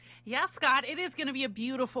 Yeah, Scott, it is going to be a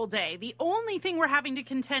beautiful day. The only thing we're having to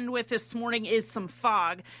contend with this morning is some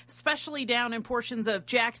fog, especially down in portions of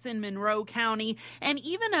Jackson, Monroe County, and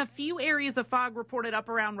even a few areas of fog reported up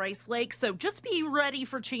around Rice Lake. So just be ready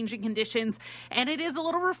for changing conditions. And it is a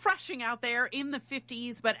little refreshing out there in the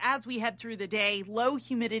 50s. But as we head through the day, low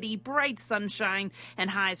humidity, bright sunshine, and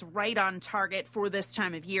highs right on target for this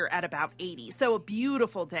time of year at about 80. So a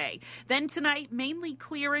beautiful day. Then tonight, mainly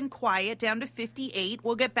clear and quiet, down to 58.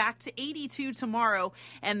 We'll get back to 82 tomorrow,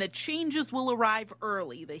 and the changes will arrive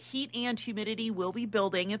early. The heat and humidity will be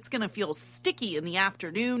building. It's going to feel sticky in the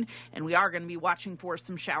afternoon, and we are going to be watching for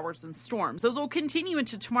some showers and storms. Those will continue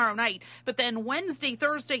into tomorrow night, but then Wednesday,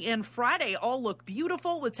 Thursday, and Friday all look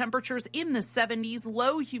beautiful with temperatures in the 70s,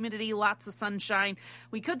 low humidity, lots of sunshine.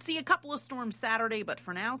 We could see a couple of storms Saturday, but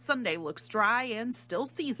for now, Sunday looks dry and still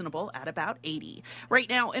seasonable at about 80. Right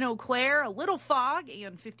now in Eau Claire, a little fog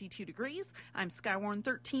and 52 degrees. I'm Skywarn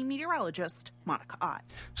 13 meteorologist Monica Ott.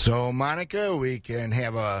 So, Monica, we can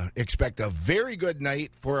expect a very good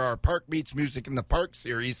night for our Park Beats Music in the Park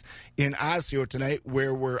series in Osseo tonight,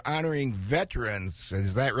 where we're honoring veterans.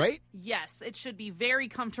 Is that right? Yes, it should be very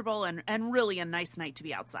comfortable and really a nice night to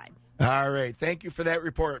be outside. All right. Thank you for that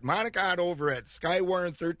report. Monica Ott over at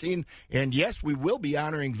Skywarn 13. And yes, we will be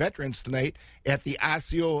honoring veterans tonight at the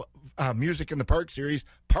Osseo Music in the Park series,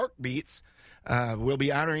 Park Beats. We'll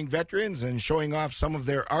be honoring veterans and showing off some of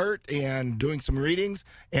their art and doing some readings.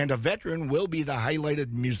 And a veteran will be the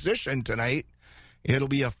highlighted musician tonight. It'll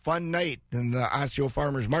be a fun night. And the Osseo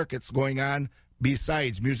Farmers Market's going on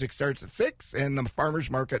besides. Music starts at 6 and the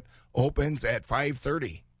Farmers Market opens at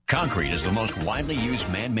 5:30. Concrete is the most widely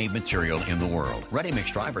used man-made material in the world.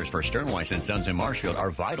 Ready-mix drivers for Sternweiss & Sons in Marshfield are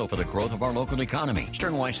vital for the growth of our local economy.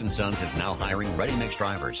 Sternweiss & Sons is now hiring ready-mix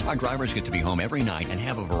drivers. Our drivers get to be home every night and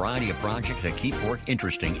have a variety of projects that keep work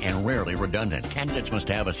interesting and rarely redundant. Candidates must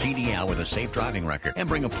have a CDL with a safe driving record and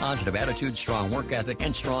bring a positive attitude, strong work ethic,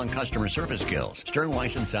 and strong customer service skills.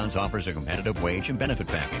 Sternweiss & Sons offers a competitive wage and benefit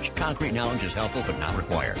package. Concrete knowledge is helpful but not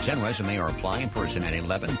required. Send resume or apply in person at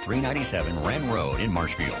 11397 Wren Road in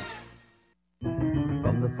Marshfield.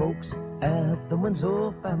 From the folks at the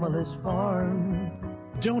Winslow Family's Farm.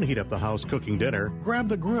 Don't heat up the house cooking dinner. Grab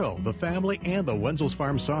the grill, the family, and the Wenzel's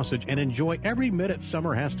Farm sausage and enjoy every minute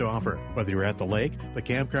summer has to offer. Whether you're at the lake, the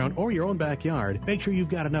campground, or your own backyard, make sure you've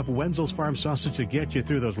got enough Wenzel's Farm sausage to get you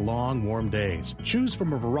through those long, warm days. Choose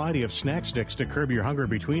from a variety of snack sticks to curb your hunger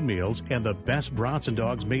between meals and the best brats and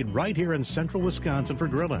dogs made right here in central Wisconsin for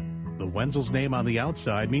grilling. The Wenzel's name on the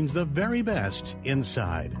outside means the very best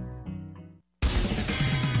inside.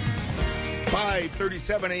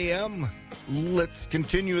 5:37 a.m. Let's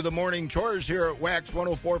continue the morning chores here at Wax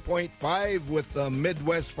 104.5 with the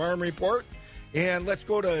Midwest Farm Report. And let's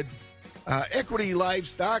go to Equity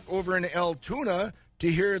Livestock over in Altoona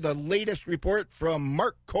to hear the latest report from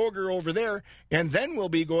Mark Koger over there. And then we'll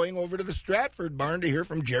be going over to the Stratford barn to hear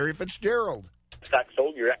from Jerry Fitzgerald. Stock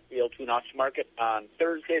sold your Equity Altoona auction market on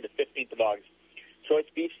Thursday, the 15th of August. Choice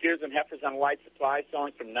beef steers and heifers on wide supply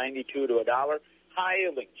selling from $92 to $1.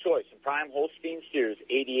 High-yielding choice and prime Holstein steers,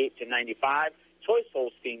 88 to 95. Choice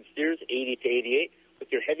Holstein steers, 80 to 88.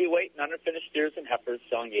 With your heavyweight and underfinished steers and heifers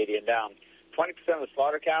selling 80 and down. 20% of the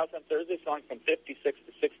slaughter cows on Thursday selling from 56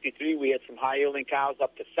 to 63. We had some high-yielding cows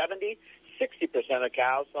up to 70. 60% of the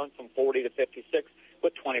cows selling from 40 to 56,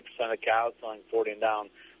 with 20% of the cows selling 40 and down.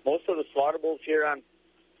 Most of the slaughter bulls here on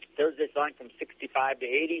Thursday selling from 65 to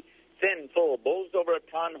 80. Thin, full bulls over a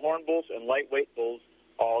ton, horn bulls, and lightweight bulls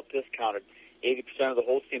all discounted. 80% of the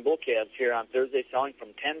Holstein bull calves here on Thursday selling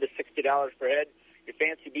from $10 to $60 per head. Your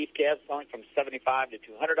fancy beef calves selling from $75 to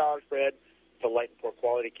 $200 per head. The light and poor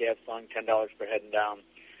quality calves selling $10 per head and down.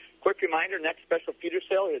 Quick reminder, next special feeder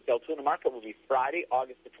sale here at the Altoona Market will be Friday,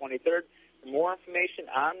 August the 23rd. For more information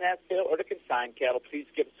on that sale or to consign cattle, please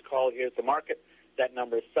give us a call here at the market. That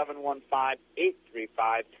number is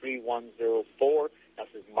 715-835-3104. This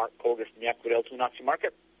is Mark Koger from the Equity Altoona Auction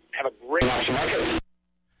Market. Have a great auction market.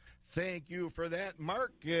 Thank you for that,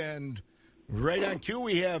 Mark. And right on cue,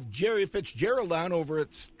 we have Jerry Fitzgerald on over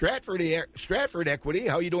at Stratford Equity.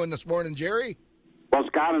 How you doing this morning, Jerry? Well,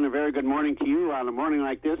 Scott, and a very good morning to you. On a morning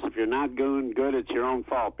like this, if you're not doing good, it's your own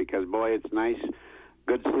fault because, boy, it's nice,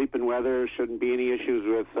 good sleeping weather. Shouldn't be any issues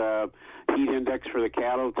with heat index for the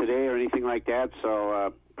cattle today or anything like that.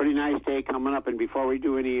 So pretty nice day coming up. And before we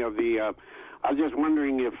do any of the I was just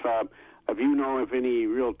wondering if you know if any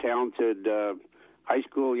real talented high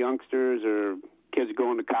school youngsters or kids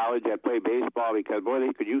going to college that play baseball, because, boy,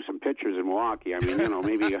 they could use some pitchers in Milwaukee. I mean, you know,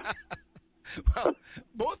 maybe... Well,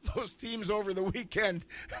 both those teams over the weekend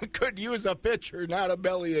could use a pitcher, not a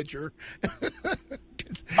belly itcher.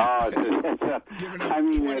 Giving up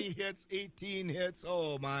 20 hits, 18 hits,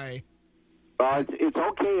 oh, my. Well, it's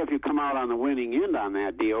okay if you come out on the winning end on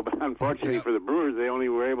that deal, but unfortunately for the Brewers, they only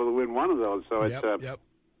were able to win one of those. So it's...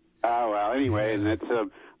 Oh, well, anyway, and it's...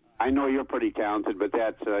 I know you're pretty talented, but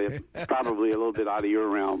that's probably a little bit out of your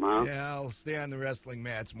realm, huh? Yeah, I'll stay on the wrestling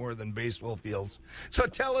mats more than baseball fields. So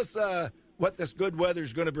tell us what this good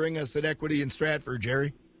weather's going to bring us at Equity in Stratford,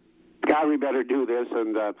 Jerry. God, we better do this,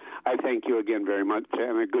 and I thank you again very much,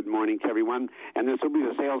 and a good morning to everyone. And this will be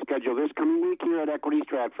the sales schedule this coming week here at Equity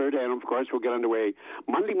Stratford, and, of course, we'll get underway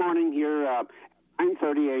Monday morning here,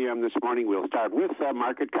 9:30 a.m. this morning. We'll start with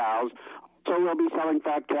market cows. So we'll be selling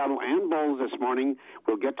fat cattle and bulls this morning.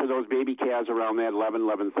 We'll get to those baby calves around that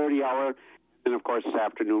 11:30 hour. And, of course, this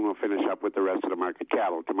afternoon we'll finish up with the rest of the market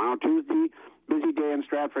cattle. Tomorrow, Tuesday, busy day in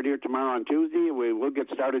Stratford here tomorrow on Tuesday. We will get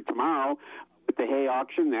started tomorrow with the hay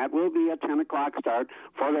auction. That will be a 10 o'clock start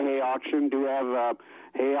for the hay auction. Do have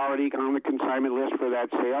hay already on the consignment list for that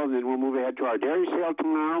sale. And then we'll move ahead to our dairy sale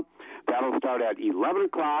tomorrow. That'll start at 11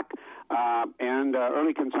 o'clock. And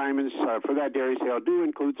early consignments for that dairy sale do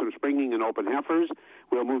include some springing and open heifers.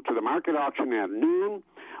 We'll move to the market auction at noon.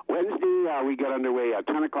 Wednesday, we get underway at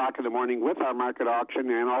 10 o'clock in the morning with our market auction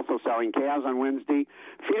and also selling calves on Wednesday.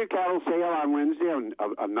 Feeder cattle sale on Wednesday,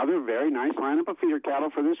 another very nice lineup of feeder cattle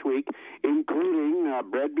for this week, including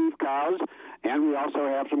bred beef cows, and we also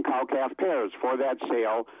have some cow-calf pairs for that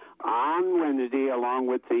sale on Wednesday, along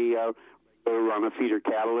with the run of feeder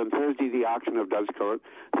cattle. And Thursday, the auction does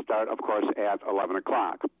start, of course, at 11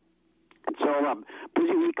 o'clock. So,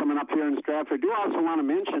 busy week coming up here in Stratford. Do also want to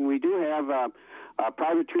mention we do have a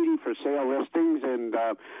private treaty for sale listings, and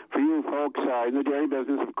for you folks in the dairy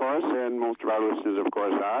business, of course, and most of our listeners, of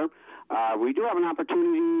course, are. We do have an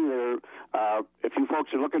opportunity there. If you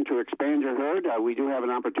folks are looking to expand your herd, we do have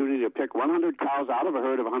an opportunity to pick 100 cows out of a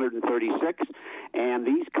herd of 136, and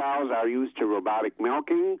these cows are used to robotic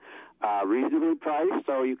milking, reasonably priced.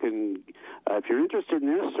 So you can, if you're interested in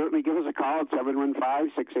this, certainly give us a call at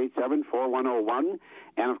 715-687-4101.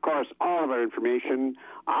 And, of course, all of our information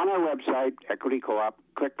on our website, Equity Co-op.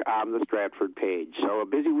 Click on the Stratford page. So a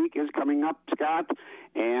busy week is coming up, Scott.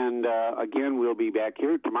 And, again, we'll be back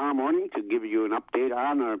here tomorrow morning to give you an update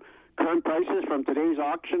on our current prices from today's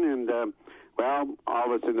auction. And, well,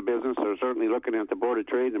 all of us in the business are certainly looking at the Board of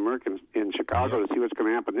Trade and Merck in Chicago to see what's going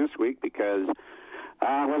to happen this week, because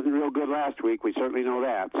it wasn't real good last week. We certainly know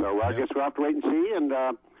that. So I guess we'll have to wait and see. And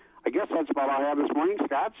I guess that's about all I have this morning,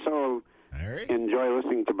 Scott. So All right. Enjoy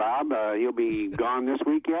listening to Bob. He'll be gone this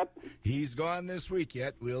week yet? He's gone this week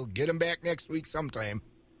yet. We'll get him back next week sometime.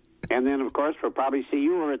 And then, of course, we'll probably see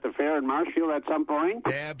you over at the fair in Marshfield at some point.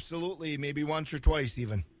 Absolutely. Maybe once or twice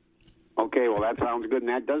even. Okay, well, that sounds good. And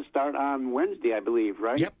that does start on Wednesday, I believe,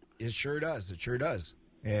 right? Yep, it sure does. It sure does.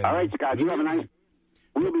 And all right, Scott, you have a nice...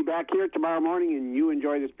 We'll be back here tomorrow morning, and you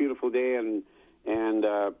enjoy this beautiful day. And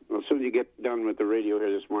as soon as you get done with the radio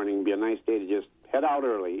here this morning, it'll be a nice day to just head out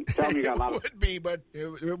early. Tell me you got a lot of... It would be, but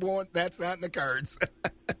it won't. That's not in the cards.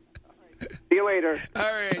 See you later. All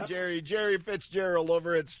right, Jerry. Jerry Fitzgerald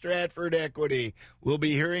over at Stratford Equity. We'll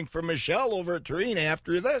be hearing from Michelle over at Tureen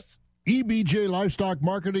after this. EBJ Livestock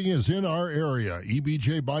Marketing is in our area.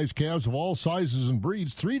 EBJ buys calves of all sizes and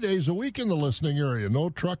breeds 3 days a week in the listening area. No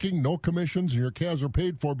trucking, no commissions, and your calves are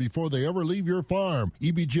paid for before they ever leave your farm.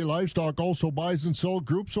 EBJ Livestock also buys and sells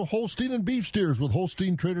groups of Holstein and beef steers with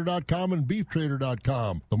HolsteinTrader.com and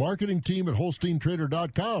BeefTrader.com. The marketing team at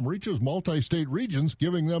HolsteinTrader.com reaches multi-state regions,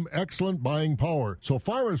 giving them excellent buying power. So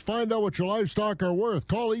farmers, find out what your livestock are worth.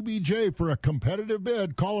 Call EBJ for a competitive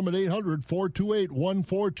bid. Call them at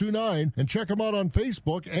 800-428-1429. And check them out on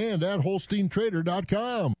Facebook and at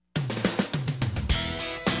HolsteinTrader.com.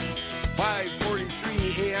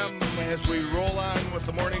 5:43 a.m. as we roll on with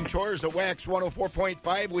the morning chores at Wax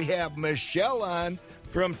 104.5. We have Michelle on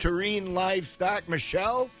from Tureen Livestock.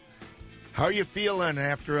 Michelle, how are you feeling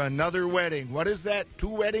after another wedding? What is that? 2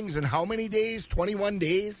 weddings in how many days? 21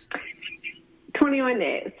 days? 21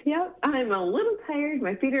 days. Yep. I'm a little tired.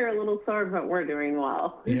 My feet are a little sore, but we're doing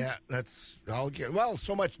well. Yeah, well,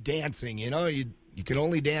 so much dancing, you know. You can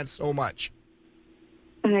only dance so much.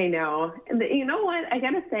 I know. And you know what? I got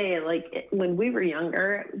to say, like, when we were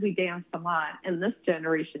younger, we danced a lot, and this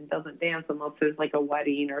generation doesn't dance unless there's, like, a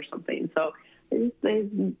wedding or something. So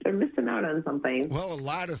they're missing out on something. Well, a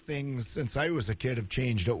lot of things since I was a kid have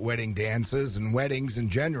changed at wedding dances and weddings in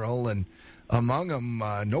general, and among them,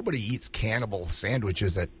 nobody eats cannibal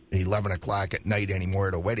sandwiches at 11 o'clock at night anymore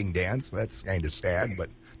at a wedding dance. That's kind of sad, but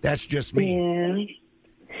that's just me. Yeah.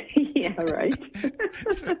 Yeah, right.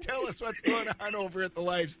 So tell us what's going on over at the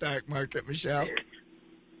livestock market, Michelle.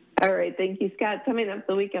 All right. Thank you, Scott. Coming up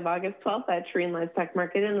the week of August 12th at Tureen Livestock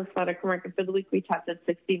Market and the Slaughter Market for the week, we topped at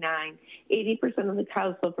 69. 80% of the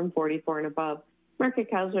cows sold from 44 and above. Market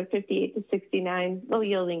cows are 58 to 69.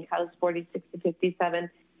 Low-yielding cows 46 to 57.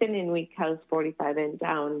 Thin and weak cows 45 and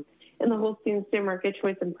down. In the Holstein steer market,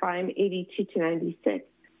 choice and prime 82 to 96.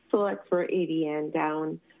 Selects were 80 and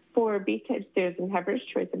down. For beef type steers and heifers,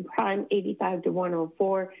 choice and prime 85 to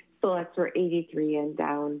 104. Selects were 83 and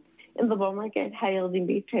down. In the bull market, high-yielding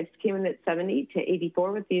beef types came in at 70 to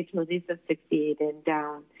 84 with the utilities of 68 and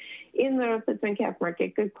down. In the Ruffles and calf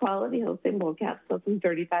market, good quality Holstein bull calves sold from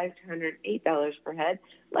 $35 to $108 per head.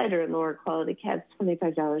 Lighter and lower quality calves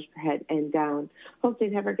 $25 per head and down.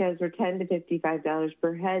 Holstein heifer calves were $10 to $55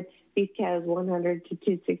 per head. Beef calves $100 to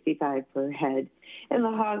 $265 per head. In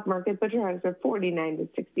the hog market, butcher hogs are $49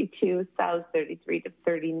 to $62, sows $33 to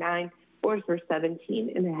 $39, boars were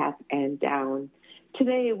 $17.5 and down.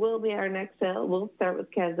 Today will be our next sale. We'll start with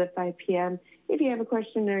calves at 5 p.m. If you have a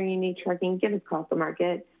question or you need trucking, give us a call at the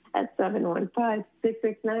market at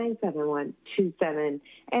 715-669-7127.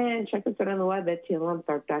 And check us out on the web at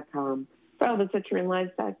tlumthorpe.com. For all the Tureen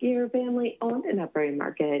Livestock, your family-owned and operated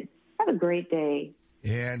market. Have a great day.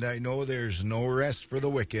 And I know there's no rest for the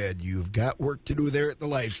wicked. You've got work to do there at the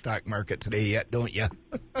livestock market today yet, don't you?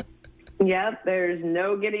 Yep, there's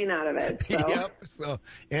no getting out of it. So. Yep.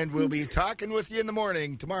 And we'll be talking with you in the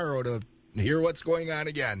morning tomorrow to hear what's going on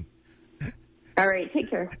again. All right, take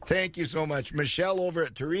care. Thank you so much. Michelle over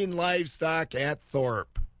at Tureen Livestock at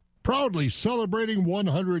Thorpe. Proudly celebrating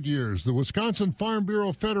 100 years, the Wisconsin Farm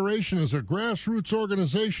Bureau Federation is a grassroots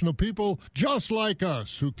organization of people just like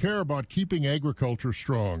us who care about keeping agriculture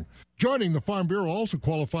strong. Joining the Farm Bureau also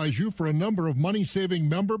qualifies you for a number of money-saving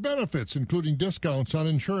member benefits, including discounts on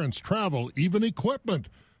insurance, travel, even equipment.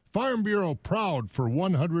 Farm Bureau proud for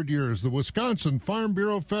 100 years. The Wisconsin Farm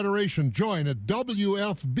Bureau Federation. Join at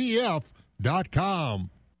WFBF.com.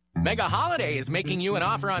 Mega Holiday is making you an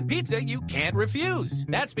offer on pizza you can't refuse.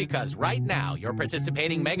 That's because right now, your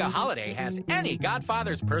participating Mega Holiday has any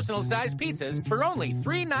Godfather's personal-sized pizzas for only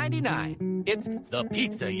 $3.99. It's the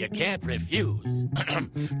pizza you can't refuse.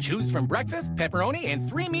 Choose from breakfast, pepperoni,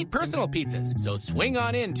 and 3-meat personal pizzas. So swing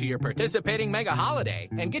on into your participating Mega Holiday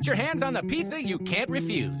and get your hands on the pizza you can't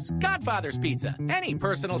refuse. Godfather's Pizza. Any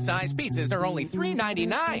personal-sized pizzas are only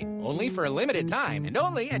 $3.99. Only for a limited time and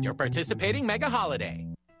only at your participating Mega Holiday.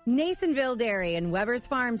 Nasonville Dairy and Weber's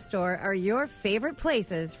Farm Store are your favorite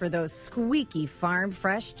places for those squeaky farm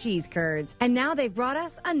fresh cheese curds. And now they've brought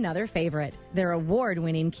us another favorite, their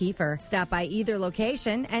award-winning kefir. Stop by either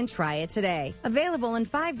location and try it today. Available in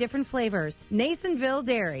 5 different flavors. Nasonville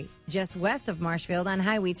Dairy, just west of Marshfield on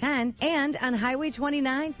Highway 10 and on Highway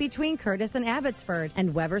 29 between Curtis and Abbotsford,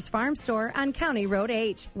 and Weber's Farm Store on County Road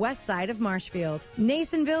H, west side of Marshfield.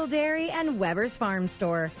 Nasonville Dairy and Weber's Farm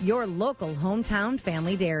Store, your local hometown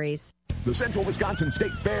family dairies. The Central Wisconsin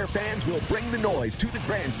State Fair fans will bring the noise to the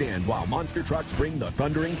grandstand while monster trucks bring the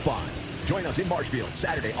thundering fun. Join us in Marshfield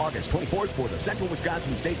Saturday, August 24th for the Central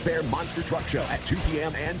Wisconsin State Fair Monster Truck Show at 2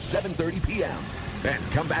 p.m. and 7:30 p.m. And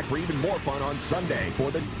come back for even more fun on Sunday for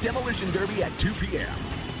the Demolition Derby at 2 p.m.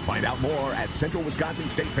 Find out more at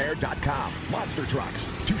centralwisconsinstatefair.com. Monster Trucks,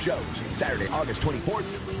 2 shows, Saturday, August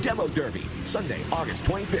 24th, Demo Derby, Sunday, August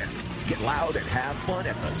 25th. Get loud and have fun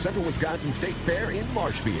at the Central Wisconsin State Fair in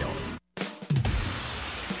Marshfield.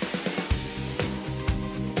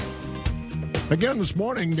 Again this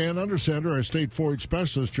morning, Dan Undersander, our state forage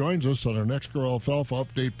specialist, joins us on our Next Grow Alfalfa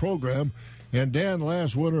Update program. And Dan,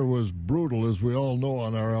 last winter was brutal, as we all know,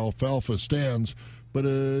 on our alfalfa stands. But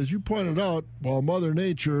as you pointed out, while Mother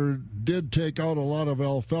Nature did take out a lot of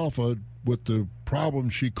alfalfa with the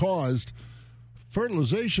problems she caused,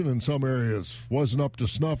 fertilization in some areas wasn't up to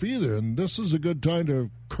snuff either. And this is a good time to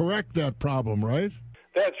correct that problem, right?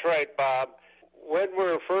 That's right, Bob. When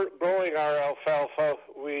we're growing our alfalfa,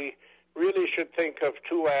 we really should think of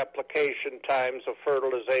 2 application times of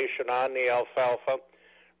fertilization on the alfalfa.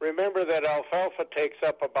 Remember that alfalfa takes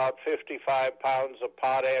up about 55 pounds of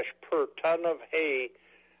potash per ton of hay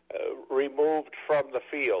removed from the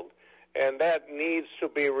field, and that needs to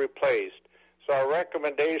be replaced. So our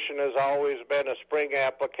recommendation has always been a spring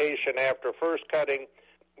application after first cutting,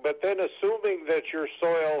 but then assuming that your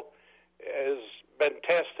soil has been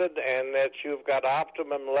tested and that you've got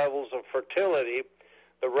optimum levels of fertility,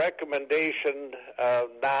 the recommendation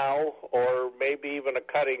now, or maybe even a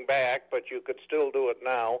cutting back, but you could still do it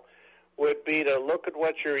now, would be to look at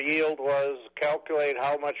what your yield was, calculate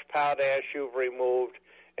how much potash you've removed,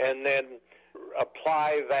 and then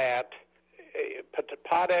apply that.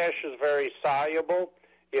 Potash is very soluble.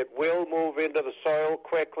 It will move into the soil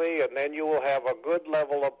quickly, and then you will have a good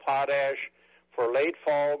level of potash for late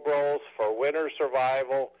fall growth, for winter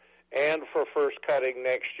survival, and for first cutting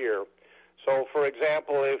next year. So, for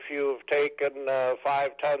example, if you've taken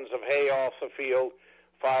 5 tons of hay off the field,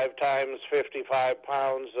 5 times 55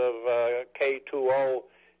 pounds of K2O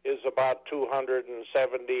is about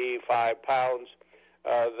 275 pounds.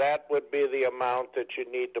 That would be the amount that you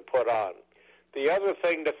need to put on. The other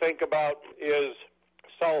thing to think about is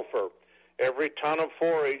sulfur. Every ton of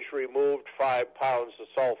forage removed 5 pounds of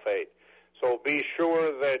sulfate. So be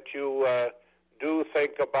sure that you do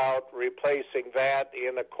think about replacing that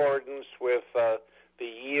in accordance with the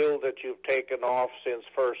yield that you've taken off since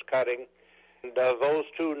first cutting. And those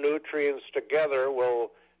 2 nutrients together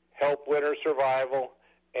will help winter survival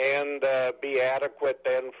and be adequate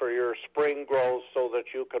then for your spring growth so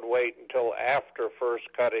that you can wait until after first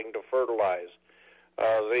cutting to fertilize.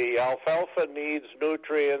 The alfalfa needs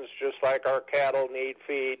nutrients just like our cattle need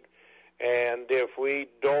feed. And if we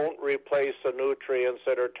don't replace the nutrients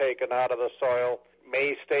that are taken out of the soil, it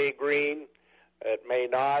may stay green, it may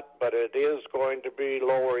not, but it is going to be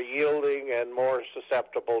lower yielding and more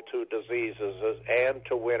susceptible to diseases and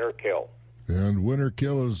to winter kill. And winter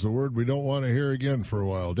kill is the word we don't want to hear again for a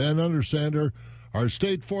while. Dan Undersander, our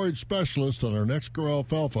state forage specialist on our Next Grow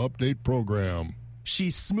Alfalfa Update program.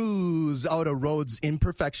 She smooths out a road's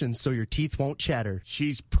imperfections so your teeth won't chatter.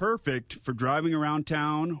 She's perfect for driving around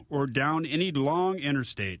town or down any long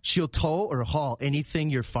interstate. She'll tow or haul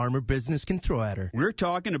anything your farm or business can throw at her. We're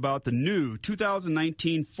talking about the new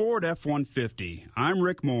 2019 Ford F-150. I'm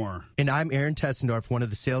Rick Moore. And I'm Aaron Tessendorf, one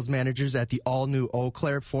of the sales managers at the all-new Eau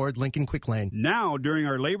Claire Ford Lincoln Quick Lane. Now, during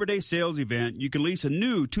our Labor Day sales event, you can lease a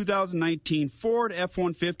new 2019 Ford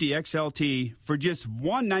F-150 XLT for just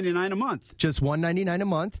 $199 a month. Just $199 a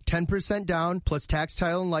month, 10% down, plus tax,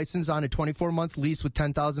 title, and license on a 24-month lease with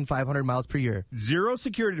 10,500 miles per year. Zero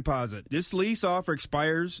security deposit. This lease offer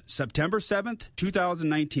expires September 7th,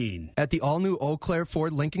 2019. At the all-new Eau Claire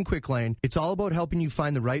Ford Lincoln Quick Lane, it's all about helping you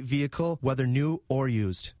find the right vehicle, whether new or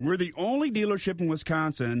used. We're the only dealership in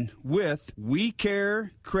Wisconsin with We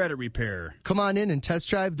Care Credit Repair. Come on in and test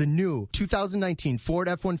drive the new 2019 Ford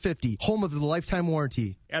F-150, home of the lifetime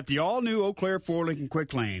warranty. At the all-new Eau Claire Ford Lincoln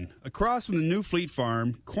Quick Lane, across from the new Fleet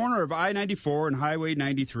Farm, corner of I-94 and Highway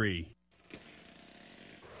 93.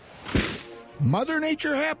 Mother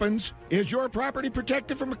Nature happens. Is your property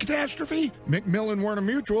protected from a catastrophe? McMillan Warner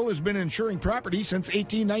Mutual has been insuring property since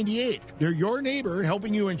 1898. They're your neighbor,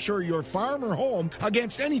 helping you insure your farm or home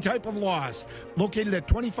against any type of loss. Located at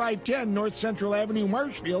 2510 North Central Avenue,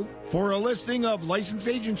 Marshfield. For a listing of licensed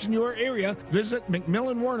agents in your area, visit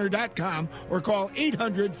McMillanWarner.com or call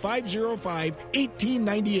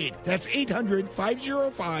 800-505-1898. That's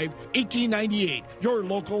 800-505-1898. Your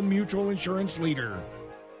local mutual insurance leader.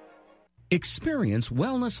 Experience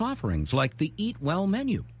wellness offerings like the Eat Well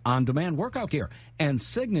menu, on-demand workout gear, and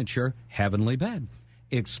signature Heavenly Bed.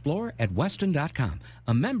 Explore at Weston.com,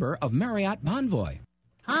 a member of Marriott Bonvoy.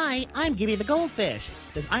 Hi, I'm Gibby the Goldfish.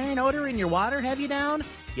 Does iron odor in your water have you down?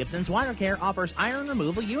 Gibson's Water Care offers iron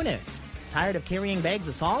removal units. Tired of carrying bags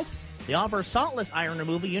of salt? They offer saltless iron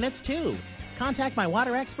removal units, too. Contact my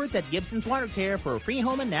water experts at Gibson's Water Care for a free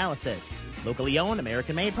home analysis. Locally owned,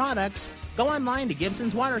 American-made products. Go online to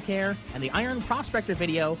Gibson's Water Care and the Iron Prospector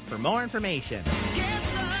video for more information.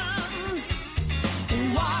 Gibson's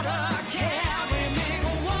Water Care, we make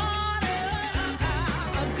water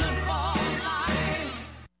good for life.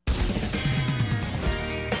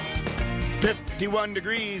 51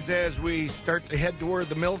 degrees as we start to head toward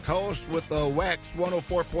the Milk House with the Wax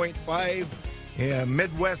 104.5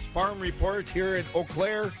 Midwest Farm Report here at Eau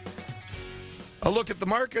Claire. A look at the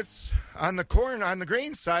markets on the corn, on the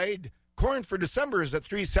grain side. Corn for December is at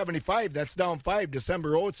 $3.75. That's down 5.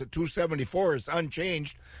 December oats at $2.74 is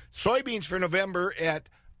unchanged. Soybeans for November at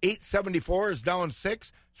 $8.74 is down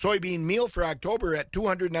 6. Soybean meal for October at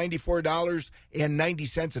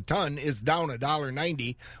 $294.90 a ton is down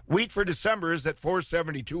 $1.90. Wheat for December is at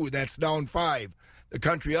 $4.72. That's down 5. The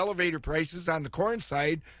country elevator prices on the corn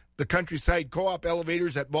side. The Countryside Co-op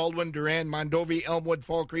elevators at Baldwin, Durand, Mondovi, Elmwood,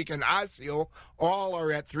 Fall Creek, and Osseo all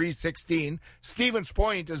are at $3.16. Stevens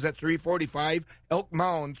Point is at $3.45. Elk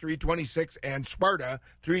Mound, $3.26, and Sparta,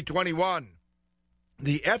 $3.21.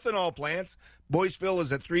 The ethanol plants, Boyceville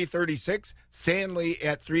is at $3.36, Stanley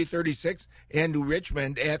at $3.36, and New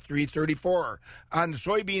Richmond at $3.34. On the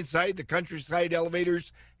soybean side, the Countryside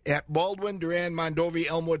elevators at Baldwin, Durand, Mondovi,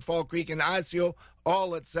 Elmwood, Fall Creek, and Osseo,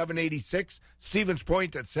 all at $7.86. Stevens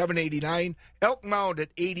Point at $7.89. Elk Mound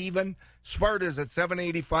at $8 even. Sparta's at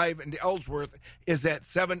 $7.85, and Ellsworth is at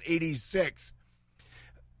 $7.86.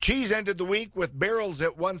 Cheese ended the week with barrels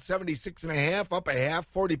at $176.5, up a half.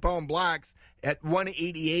 40-pound blocks at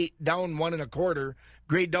 $1.88, down 1 1/4.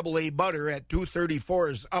 Grade AA butter at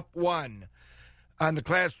 $2.34 is up 1. On the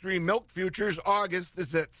Class 3 milk futures, August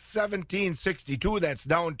is at $17.62. That's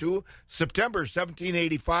down 2. September,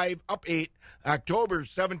 $17.85, up 8. October,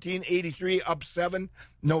 $17.83, up 7.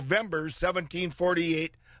 November,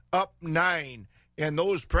 $17.48, up 9. And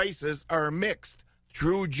those prices are mixed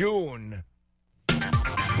through June.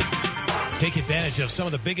 Take advantage of some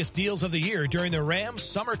of the biggest deals of the year during the Ram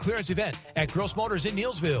Summer Clearance Event at Gross Motors in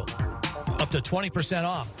Neillsville. Up to 20%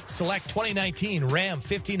 off select 2019 Ram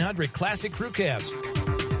 1500 Classic Crew Cabs.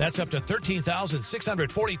 That's up to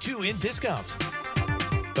 $13,642 in discounts.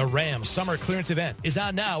 The Ram Summer Clearance Event is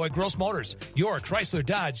on now at Gross Motors, your Chrysler,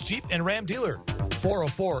 Dodge, Jeep, and Ram dealer.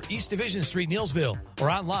 404 East Division Street, Neillsville, or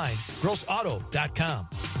online, grossauto.com.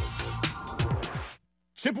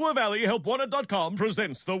 Chippewa Valley HelpWanted.com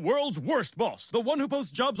presents the world's worst boss, the one who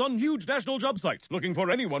posts jobs on huge national job sites, looking for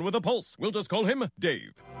anyone with a pulse. We'll just call him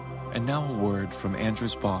Dave. And now a word from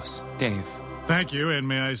Andrew's boss, Dave. Thank you, and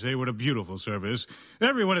may I say what a beautiful service.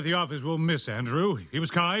 Everyone at the office will miss Andrew. He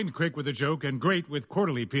was kind, quick with a joke, and great with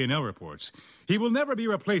quarterly P&L reports. He will never be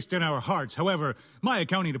replaced in our hearts. However, my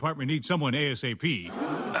accounting department needs someone ASAP.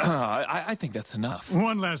 I think that's enough.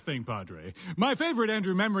 One last thing, Padre. My favorite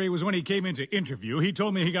Andrew memory was when he came in to interview. He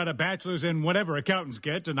told me he got a bachelor's in whatever accountants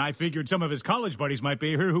get, and I figured some of his college buddies might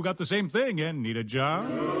be here who got the same thing and need a job.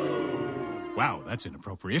 Wow, that's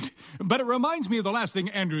inappropriate. But it reminds me of the last thing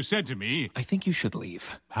Andrew said to me. I think you should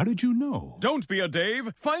leave. How did you know? Don't be a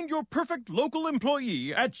Dave. Find your perfect local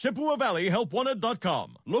employee at Chippewa Valley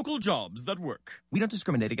HelpWanted.com. Local jobs that work. We don't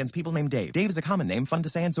discriminate against people named Dave. Dave is a common name, fun to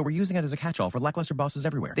say, and so we're using it as a catch-all for lackluster bosses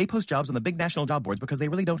everywhere. They post jobs on the big national job boards because they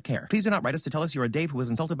really don't care. Please do not write us to tell us you're a Dave who was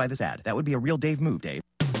insulted by this ad. That would be a real Dave move, Dave.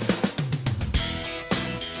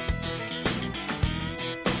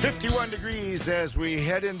 51 degrees as we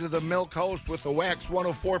head into the Milk House with the Wax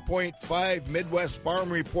 104.5 Midwest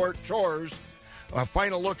Farm Report chores. A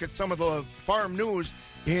final look at some of the farm news.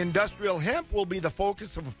 Industrial hemp will be the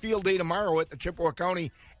focus of a field day tomorrow at the Chippewa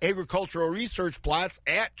County Agricultural Research Plots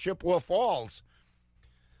at Chippewa Falls.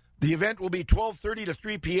 The event will be 12:30 to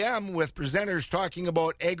 3 p.m. with presenters talking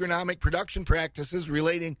about agronomic production practices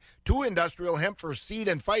relating to industrial hemp for seed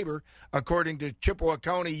and fiber, according to Chippewa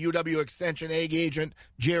County UW Extension Ag Agent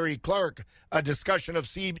Jerry Clark. A discussion of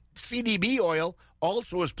CDB oil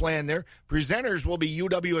also is planned there. Presenters will be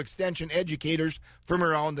UW Extension educators from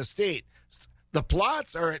around the state. The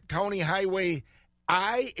plots are at County Highway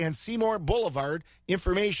I and Seymour Boulevard.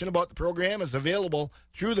 Information about the program is available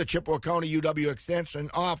through the Chippewa County UW Extension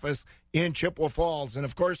office in Chippewa Falls. And,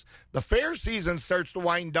 of course, the fair season starts to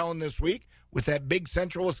wind down this week with that big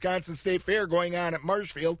Central Wisconsin State Fair going on at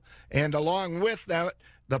Marshfield. And along with that,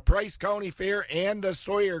 the Price County Fair and the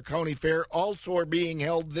Sawyer County Fair also are being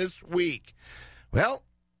held this week. Well,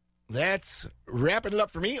 that's wrapping it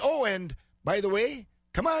up for me. Oh, and by the way,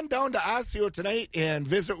 come on down to Osseo tonight and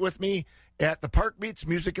visit with me at the Park Beats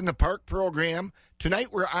Music in the Park program.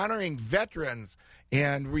 Tonight we're honoring veterans,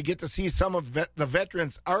 and we get to see some of the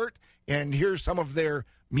veterans' art and hear some of their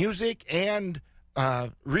music and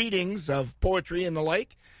readings of poetry and the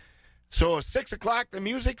like. So 6 o'clock the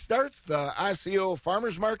music starts. The Osseo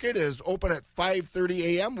Farmers Market is open at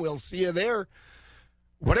 5:30 a.m. We'll see you there.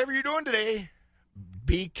 Whatever you're doing today,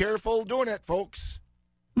 be careful doing it, folks.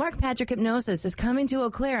 Mark Patrick Hypnosis is coming to Eau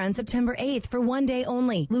Claire on September 8th for one day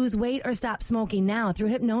only. Lose weight or stop smoking now through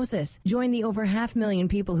hypnosis. Join the over 500,000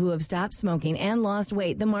 people who have stopped smoking and lost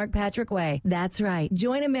weight the Mark Patrick way. That's right.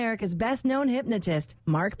 Join America's best-known hypnotist,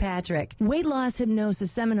 Mark Patrick. Weight loss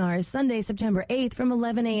hypnosis seminars Sunday, September 8th from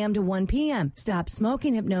 11 a.m. to 1 p.m. Stop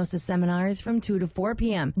smoking hypnosis seminars from 2 to 4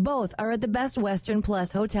 p.m. Both are at the Best Western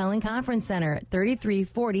Plus Hotel and Conference Center at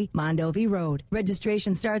 3340 Mondovi Road.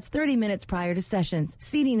 Registration starts 30 minutes prior to sessions.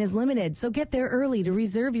 Seating is limited, so get there early to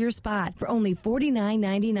reserve your spot. For only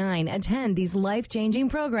 $49.99, attend these life-changing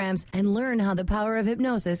programs and learn how the power of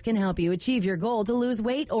hypnosis can help you achieve your goal to lose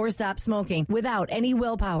weight or stop smoking without any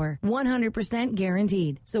willpower. 100%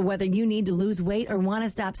 guaranteed. So whether you need to lose weight or want to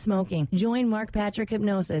stop smoking, join Mark Patrick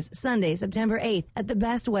Hypnosis Sunday, September 8th at the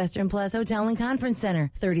Best Western Plus Hotel and Conference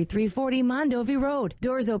Center, 3340 Mondovi Road.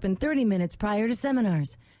 Doors open 30 minutes prior to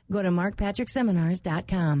seminars. Go to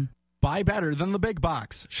markpatrickseminars.com. Buy better than the big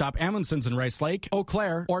box. Shop Amundsen's in Rice Lake, Eau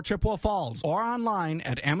Claire, or Chippewa Falls, or online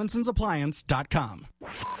at Amundsen'sAppliance.com.